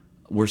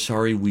 we're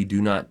sorry, we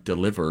do not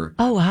deliver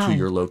to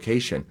your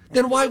location.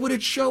 Then why would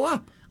it show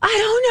up? I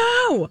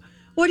don't know.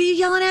 What are you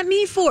yelling at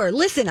me for?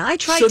 Listen, I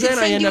tried to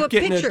send you a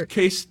picture.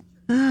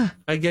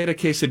 I get a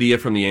quesadilla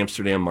from the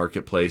Amsterdam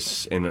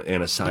marketplace and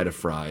a side of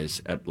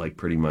fries at like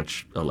pretty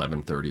much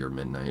 11:30 or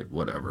midnight,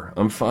 whatever.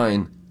 I'm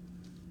fine.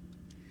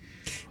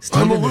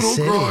 I'm a little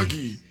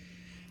groggy.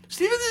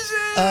 Steve in the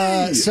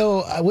City!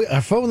 So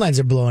our phone lines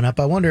are blowing up.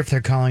 I wonder if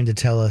they're calling to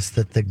tell us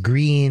that the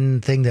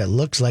green thing that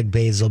looks like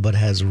basil but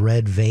has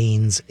red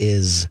veins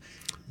is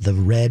the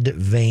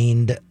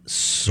red-veined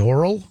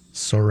sorrel?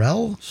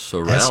 Sorrel?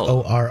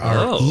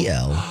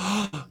 S-O-R-R-E-L.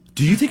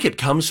 Do you think it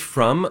comes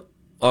from...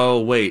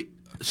 Oh, wait.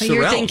 Sorrels,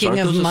 you're thinking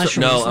of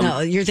mushrooms. No,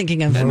 you're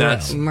thinking of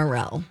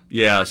morel.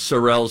 Yeah,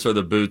 sorrels are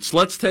the boots.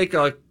 Let's take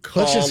a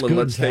call and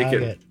let's take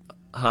it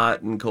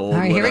hot and cold. All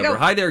right, whatever. Here we go.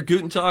 Hi there,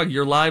 Guten Tag.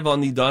 You're live on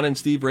the Donna and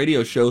Steve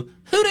radio show.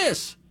 Who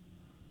dis?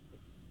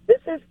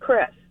 This is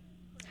Chris.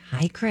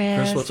 Hi, Chris.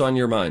 Chris, what's on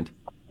your mind?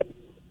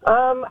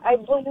 I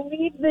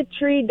believe the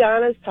tree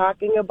Donna's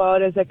talking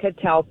about is a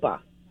catalpa.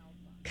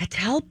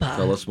 Catalpa?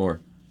 Tell us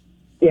more.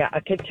 Yeah,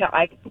 a catalpa.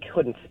 I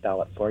couldn't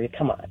spell it for you.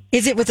 Come on.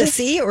 Is it with a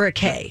C or a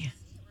K?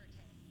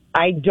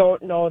 I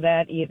don't know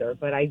that either,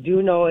 but I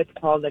do know it's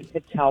called a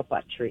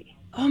catalpa tree.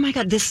 Oh, my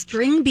God. This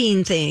string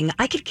bean thing.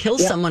 I could kill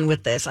someone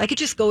with this. I could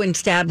just go and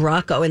stab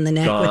Rocco in the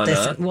neck with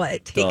this.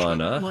 What?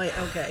 Donna. What?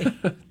 Okay.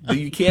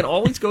 You can't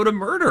always go to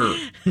murder.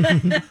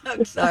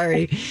 I'm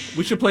sorry.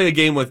 We should play a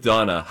game with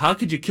Donna. How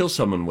could you kill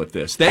someone with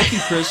this? Thank you,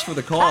 Chris, for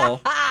the call.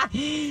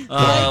 We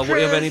have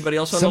anybody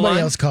else on the line?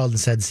 Somebody else called and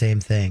said the same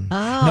thing.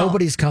 Oh.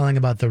 Nobody's calling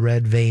about the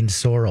red-veined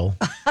sorrel.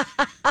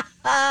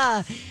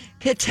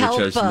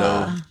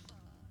 Catalpa.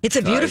 It's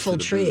a beautiful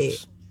tree.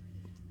 Boots.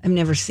 I've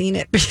never seen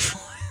it before.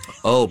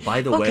 Oh,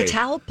 by the way,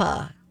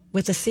 catalpa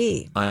with a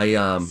C.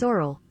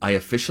 Sorrel. I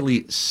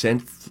officially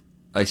sent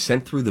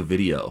through the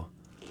video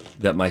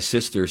that my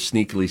sister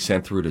sneakily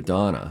sent through to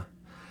Donna.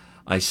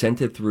 I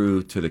sent it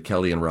through to the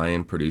Kelly and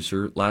Ryan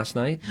producer last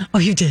night. Oh,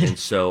 you did? And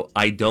so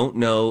I don't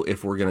know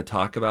if we're going to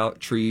talk about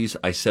trees.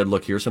 I said,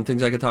 look, here's some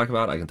things I can talk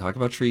about. I can talk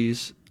about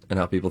trees and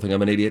how people think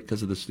I'm an idiot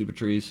because of the stupid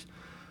trees.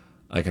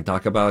 I can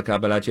talk about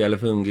Kabalachi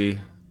elefungi.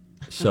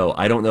 So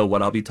I don't know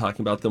what I'll be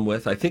talking about them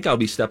with. I think I'll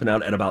be stepping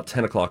out at about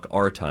 10 o'clock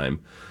our time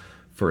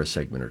for a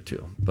segment or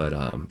two. But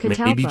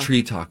maybe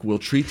Tree Talk. Will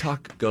Tree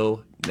Talk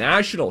go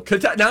national?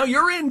 Now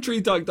you're in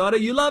Tree Talk, Donna.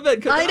 You love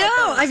it. I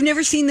know. I've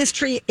never seen this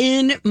tree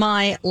in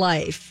my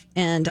life.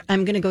 And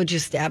I'm going to go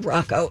just stab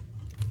Rocco.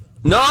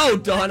 No,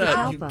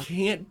 Donna, you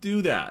can't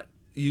do that.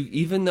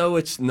 Even though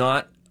it's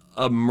not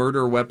a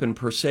murder weapon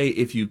per se,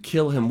 if you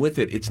kill him with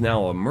it, it's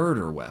now a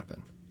murder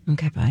weapon.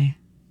 Okay, bye.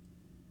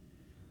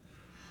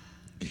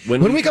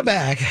 When we come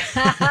back.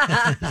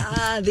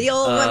 The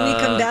old when we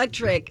come back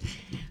trick.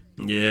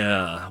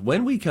 Yeah.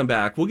 When we come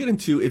back, we'll get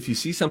into if you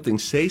see something,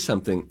 say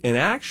something. And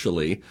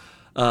actually,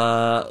 we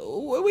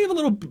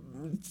have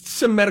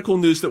some medical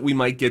news that we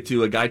might get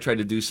to. A guy tried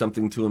to do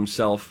something to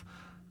himself.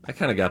 I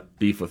kind of got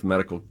beef with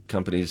medical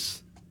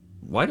companies.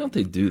 Why don't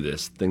they do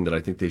this thing that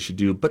I think they should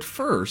do? But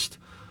first,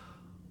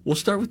 we'll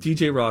start with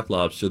DJ Rock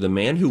Lobster, the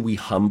man who we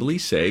humbly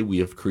say we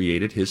have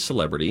created his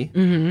celebrity.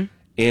 Mm-hmm.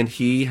 And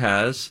he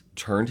has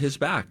turned his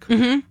back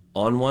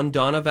on one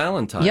Donna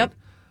Valentine. Yep.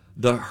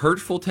 the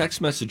hurtful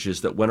text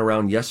messages that went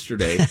around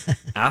yesterday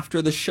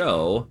after the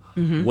show.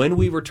 When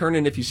we return,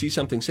 and if you see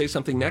something, say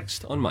something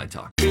next on My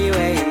Talk.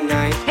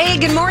 Hey,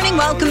 good morning.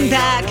 Welcome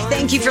back.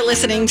 Thank you for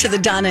listening to the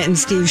Donna and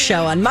Steve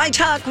show on My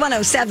Talk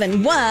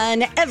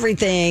 107.1,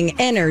 Everything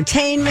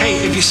Entertainment.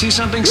 Hey, if you see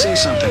something, say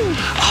something.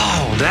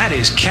 Oh, that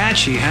is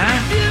catchy, huh?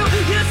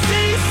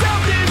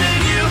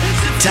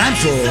 Time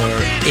for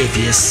If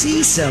You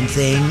See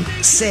Something,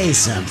 Say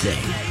Something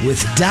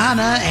with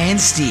Donna and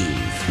Steve.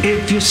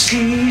 If you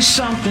see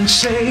something,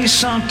 say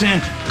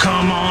something.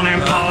 Come on and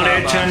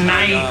party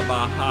tonight.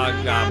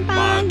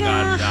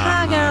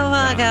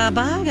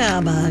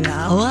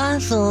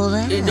 What's all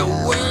that? And the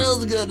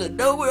world's gonna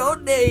know your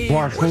name.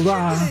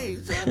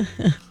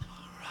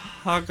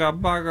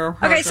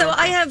 Okay, so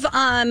I have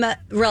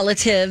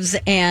relatives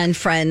and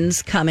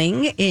friends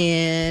coming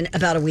in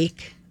about a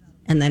week,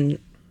 and then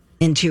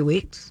in 2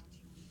 weeks,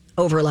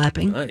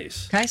 overlapping.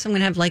 Nice. Okay, so I'm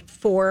going to have like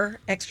 4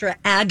 extra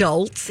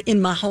adults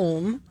in my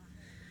home.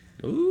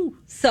 Ooh.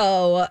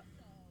 So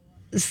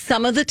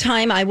some of the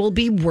time I will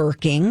be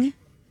working.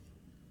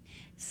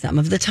 Some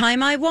of the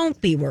time I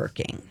won't be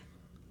working.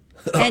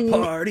 And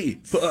Party.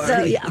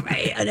 so, yeah,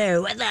 right, I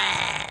know.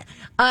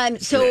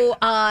 So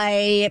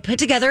I put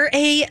together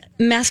a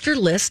master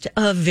list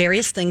of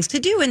various things to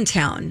do in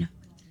town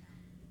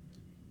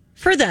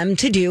for them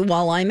to do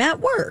while I'm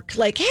at work.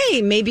 Like,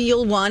 hey, maybe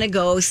you'll want to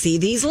go see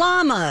these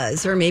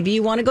llamas, or maybe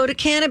you want to go to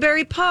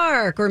Canterbury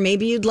Park, or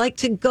maybe you'd like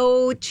to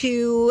go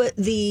to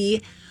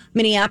the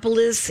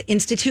Minneapolis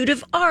Institute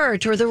of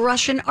Art or the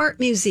Russian Art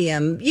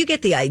Museum. You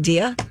get the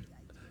idea.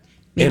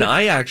 Maybe.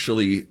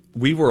 And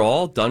we were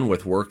all done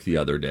with work the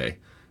other day.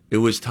 It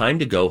was time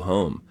to go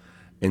home.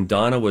 And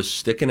Donna was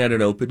sticking at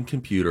an open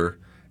computer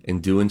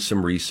and doing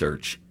some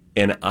research.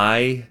 And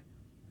I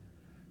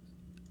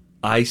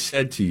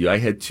said to you, I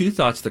had 2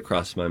 thoughts that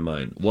crossed my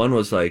mind. One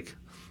was like,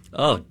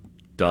 oh,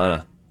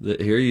 Donna,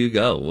 here you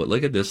go. Well,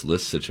 look at this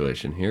list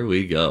situation. Here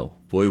we go.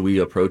 Boy, we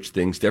approach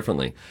things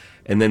differently.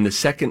 And then the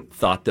second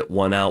thought that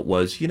won out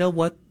was, you know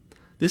what?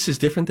 This is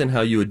different than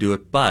how you would do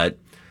it, but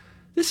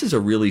this is a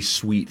really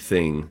sweet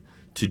thing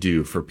to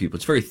do for people.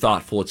 It's very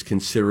thoughtful. It's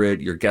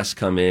considerate. Your guests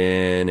come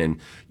in,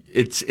 and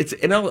and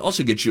it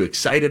also gets you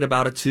excited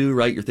about it too,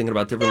 right? You're thinking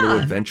about different little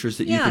adventures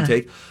that you can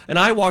take. And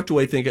I walked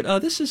away thinking, oh,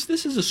 this is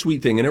a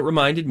sweet thing. And it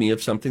reminded me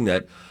of something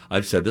that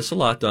I've said this a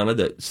lot, Donna,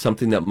 that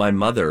something that my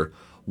mother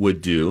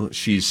would do.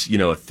 She's,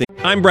 a thing.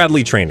 I'm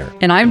Bradley Trainer.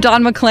 And I'm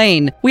Don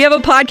McClain. We have a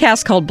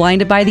podcast called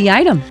Blinded by the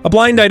Item. A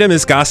blind item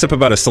is gossip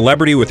about a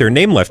celebrity with their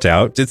name left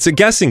out. It's a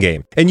guessing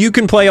game, and you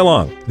can play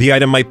along. The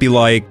item might be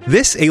like,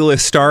 this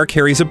A-list star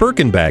carries a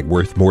Birkin bag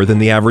worth more than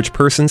the average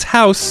person's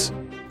house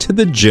to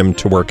the gym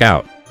to work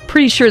out.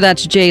 Pretty sure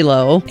that's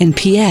J-Lo. And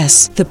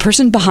P.S. the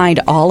person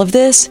behind all of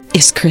this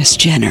is Kris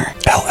Jenner,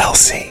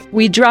 LLC.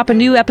 We drop a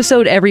new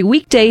episode every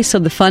weekday so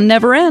the fun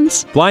never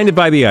ends. Blinded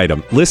by the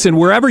Item. Listen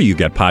wherever you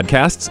get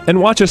podcasts and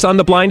watch us on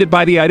the Blinded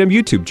by the Item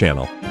YouTube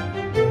channel.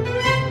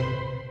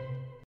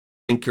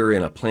 Thinker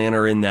and a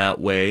planner in that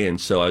way. And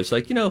so I was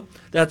like,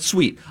 that's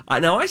sweet.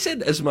 Now, I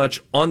said as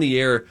much on the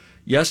air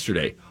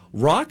yesterday.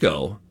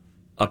 Rocco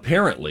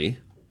apparently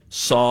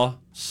saw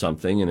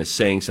something and is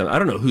saying something. I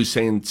don't know who's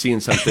seeing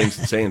some things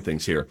and saying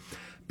things here,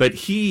 but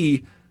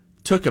he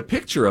took a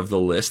picture of the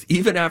list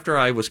even after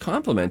I was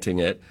complimenting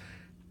it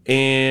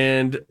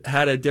and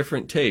had a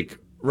different take.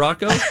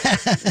 Rocco,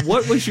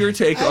 what was your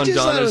take on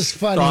Donna's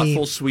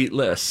thoughtful, sweet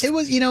list? It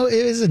was,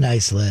 it was a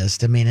nice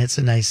list. I mean, it's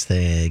a nice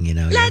thing,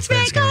 Let's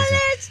make a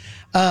list.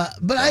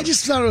 But I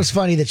just thought it was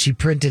funny that she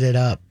printed it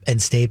up and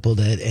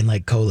stapled it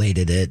and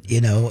collated it,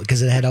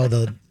 because it had all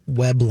the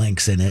web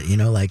links in it,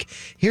 like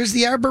here's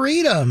the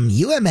Arboretum,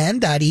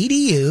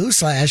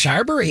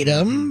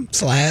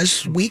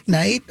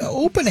 umn.edu/arboretum/weeknight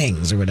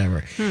openings or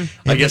whatever.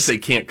 I guess they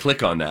can't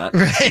click on that.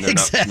 Right,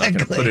 exactly. Not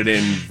going to put it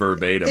in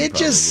verbatim. It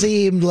just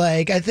seemed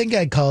like, I think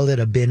I called it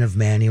a bin of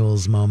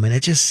manuals moment.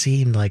 It just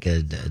seemed like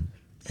an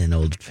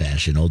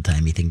old-fashioned,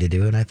 old-timey thing to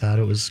do, and I thought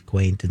it was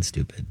quaint and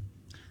stupid.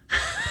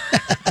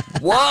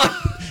 What?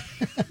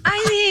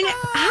 I mean,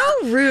 how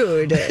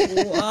rude.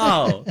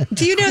 Wow.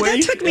 Do you know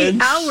Quaint that took me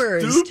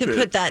hours stupid. to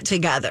put that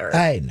together?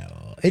 I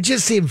know. It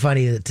just seemed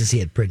funny to see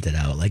it printed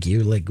out. Like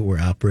you were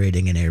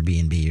operating an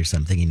Airbnb or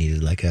something. You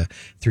needed like a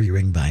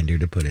 3-ring binder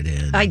to put it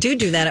in. I do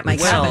that at my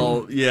cabin.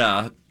 Well,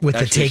 yeah. With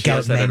Actually, the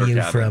takeout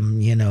menu from,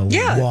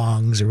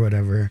 Wong's or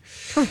whatever.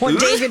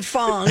 David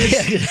Fong's.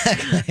 Yeah,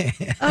 exactly.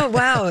 Oh,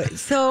 wow.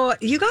 So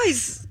you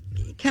guys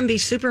can be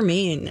super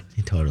mean.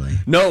 Totally.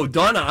 No,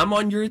 Donna, I'm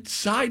on your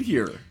side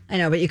here. I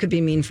know, but you could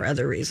be mean for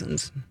other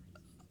reasons.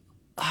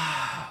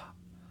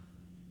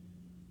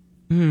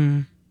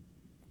 I'm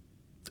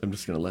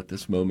just going to let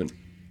this moment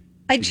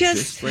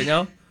exist right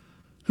now.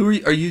 Who are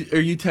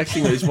you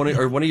texting? Is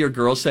one of your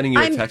girls sending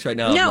you a text right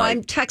now? No,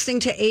 I'm texting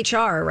to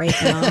HR right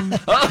now.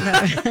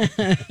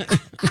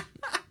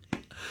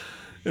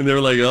 And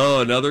they're like, "Oh,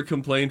 another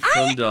complaint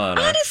from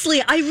Donna."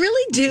 Honestly, I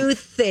really do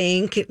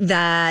think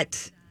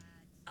that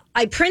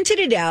I printed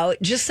it out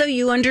just so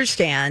you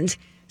understand,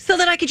 so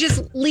that I could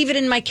just leave it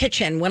in my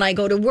kitchen when I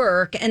go to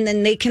work, and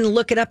then they can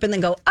look it up and then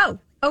go, oh,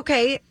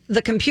 okay,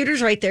 the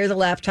computer's right there, the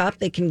laptop.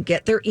 They can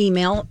get their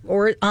email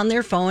or on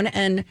their phone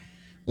and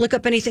look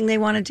up anything they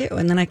want to do,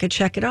 and then I could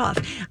check it off.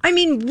 I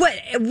mean, what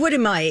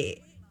am I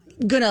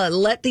going to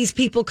let these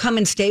people come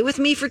and stay with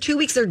me for 2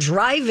 weeks? They're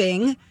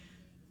driving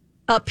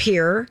up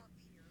here,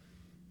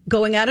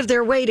 going out of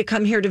their way to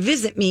come here to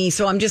visit me,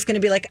 so I'm just going to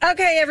be like,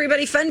 okay,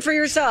 everybody, fend for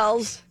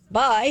yourselves.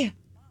 Bye.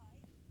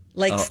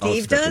 Like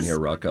Steve step does. In here,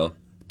 Rocco.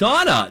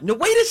 Donna, no,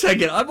 wait a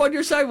second. I'm on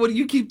your side. What do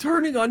you keep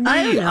turning on me?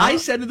 I don't know. I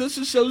said this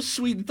is so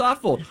sweet and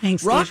thoughtful.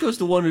 Thanks, Rocco's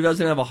the one who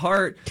doesn't have a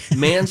heart,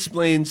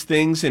 mansplains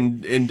things,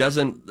 and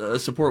doesn't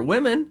support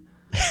women.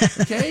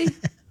 Okay?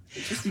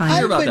 Just to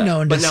hear about I've been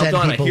known to send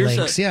Donna, people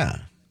links, yeah.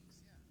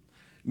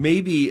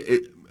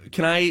 Maybe,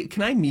 can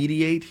I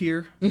mediate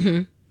here?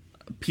 Mm-hmm.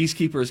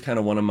 Peacekeeper is kind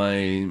of one of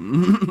my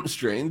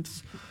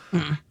strengths.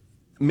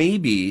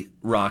 Maybe,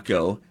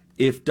 Rocco,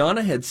 if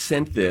Donna had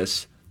sent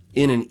this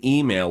in an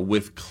email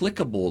with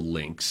clickable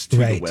links to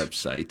the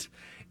website,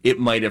 it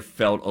might have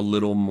felt a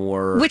little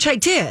more Which I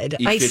did.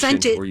 I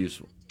sent it or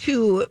useful.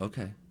 to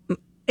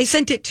I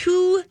sent it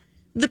to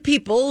the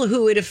people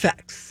who it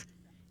affects.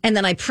 And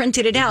then I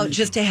printed it out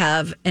just to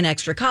have an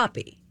extra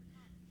copy.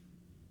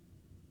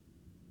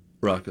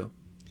 Rocco.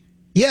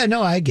 Yeah,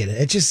 no, I get it.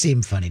 It just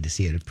seemed funny to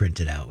see it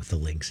printed out with the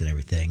links and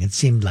everything. It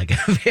seemed like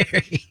a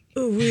very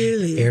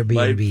Airbnb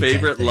My type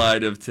favorite thing.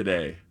 line of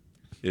today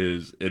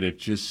is, and it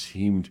just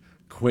seemed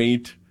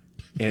quaint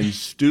and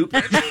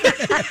stupid.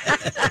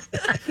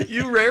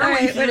 You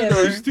rarely hear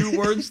those two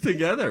words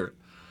together.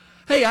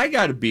 Hey, I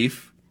got a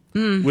beef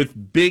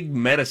with big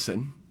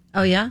medicine.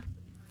 Oh, yeah?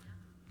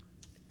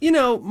 You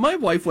know, my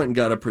wife went and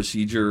got a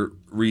procedure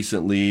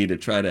recently to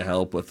try to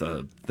help with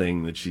a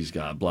thing that she's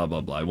got, blah,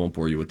 blah, blah. I won't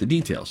bore you with the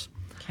details.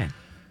 Okay.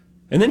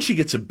 And then she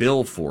gets a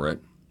bill for it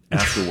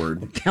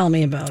afterward. Tell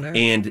me about it.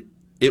 And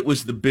it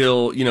was the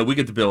bill, you know, we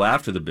get the bill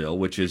after the bill,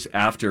 which is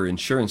after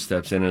insurance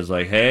steps in and is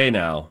like, hey,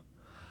 now.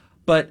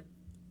 But,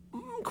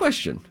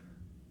 question,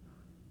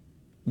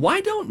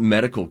 why don't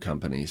medical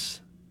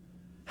companies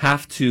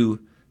have to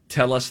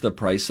tell us the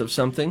price of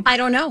something? I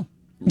don't know.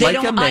 They Like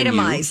don't a menu.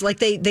 itemize. Like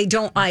they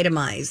don't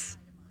itemize.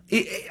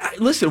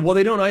 Listen, well,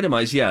 they don't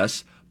itemize,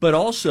 yes, but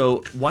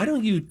also, why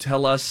don't you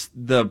tell us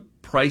the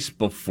price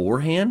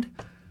beforehand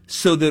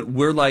so that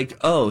we're like,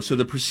 oh, so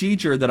the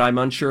procedure that I'm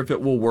unsure if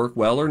it will work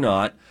well or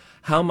not,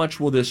 how much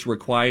will this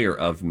require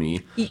of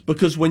me?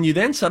 Because when you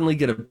then suddenly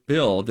get a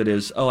bill that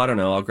is, oh, I don't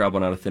know, I'll grab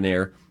one out of thin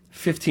air,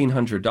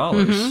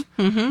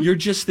 $1,500, you're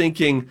just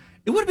thinking,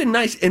 it would have been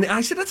nice. And I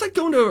said, that's like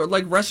going to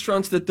like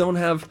restaurants that don't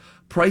have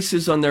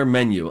prices on their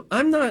menu.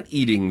 I'm not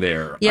eating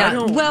there. Yeah, I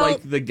don't well,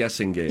 like the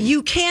guessing game.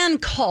 You can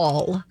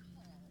call,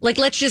 like,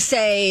 let's just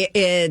say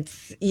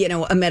it's, you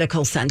know, a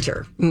medical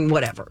center,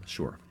 whatever.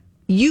 Sure.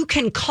 You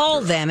can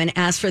call them and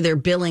ask for their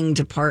billing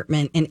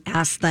department and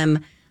ask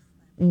them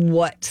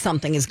what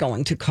something is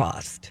going to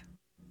cost.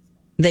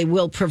 They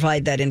will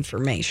provide that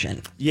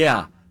information.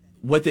 Yeah.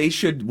 What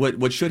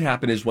should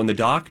happen is when the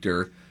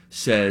doctor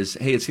says,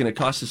 hey, it's going to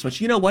cost this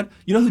much. You know what?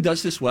 You know who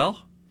does this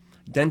well?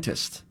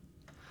 Dentist.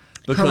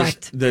 Because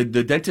Correct. the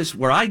dentist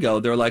where I go,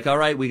 they're like, all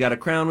right, we got a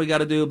crown we got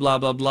to do, blah,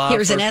 blah, blah.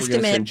 Here's an First, we're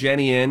gonna estimate. send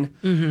Jenny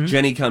in.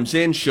 Jenny comes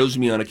in, shows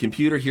me on a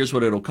computer, here's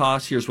what it'll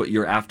cost, here's what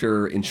your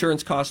after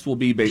insurance cost will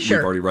be. Sure.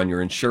 We've already run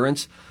your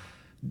insurance.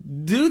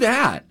 Do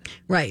that.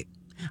 Right.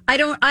 I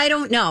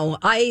don't know.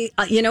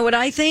 You know what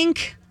I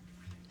think?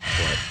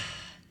 What?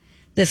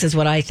 This is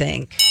what I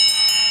think.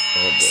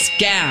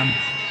 Scam.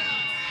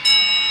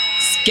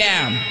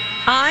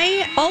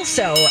 I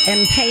also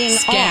am paying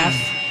off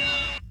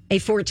a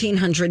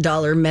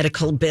 $1,400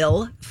 medical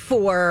bill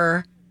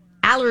for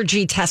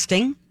allergy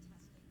testing,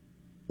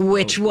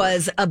 which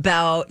was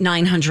about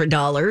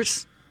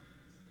 $900,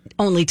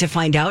 only to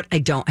find out I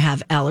don't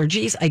have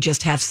allergies. I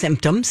just have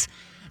symptoms.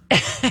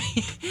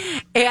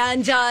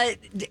 And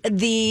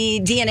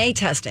the DNA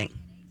testing.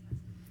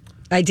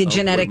 I did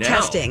genetic now.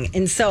 testing.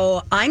 And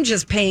so I'm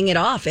just paying it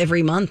off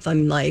every month.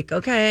 I'm like,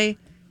 okay,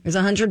 here's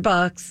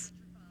 $100.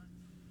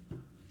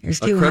 Here's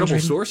 $200. A credible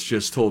source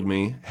just told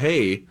me,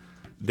 hey,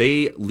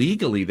 they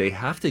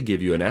have to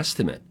give you an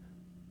estimate.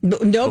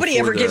 Nobody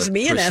before ever the gives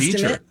me an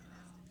procedure.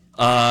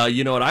 estimate.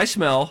 You know what I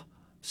smell?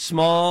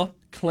 Small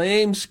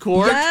claims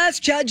court. Yes,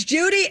 Judge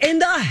Judy in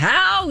the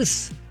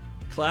house.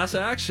 Class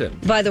action.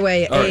 By the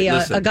way, All right,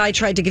 listen. a guy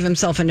tried to give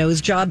himself a nose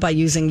job by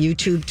using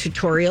YouTube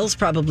tutorials,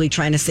 probably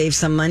trying to save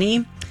some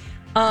money.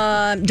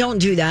 Don't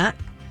do that.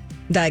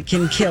 That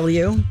can kill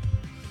you.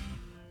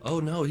 Oh,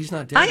 no, he's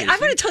not dead. I'm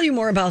going to tell you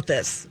more about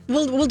this.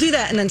 We'll do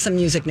that and then some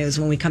music news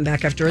when we come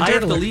back after a I dirt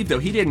have to alert. leave, though.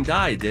 He didn't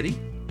die, did he?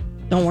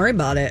 Don't worry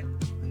about it.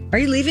 Are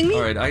you leaving me?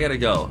 All right, I got to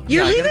go.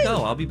 You're I leaving? got to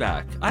go. I'll be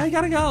back. I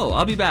got to go.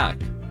 I'll be back.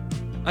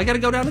 I got to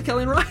go down to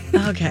Kelly and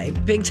Ryan. Okay,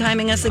 big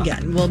timing us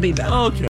again. We'll be back. Okay.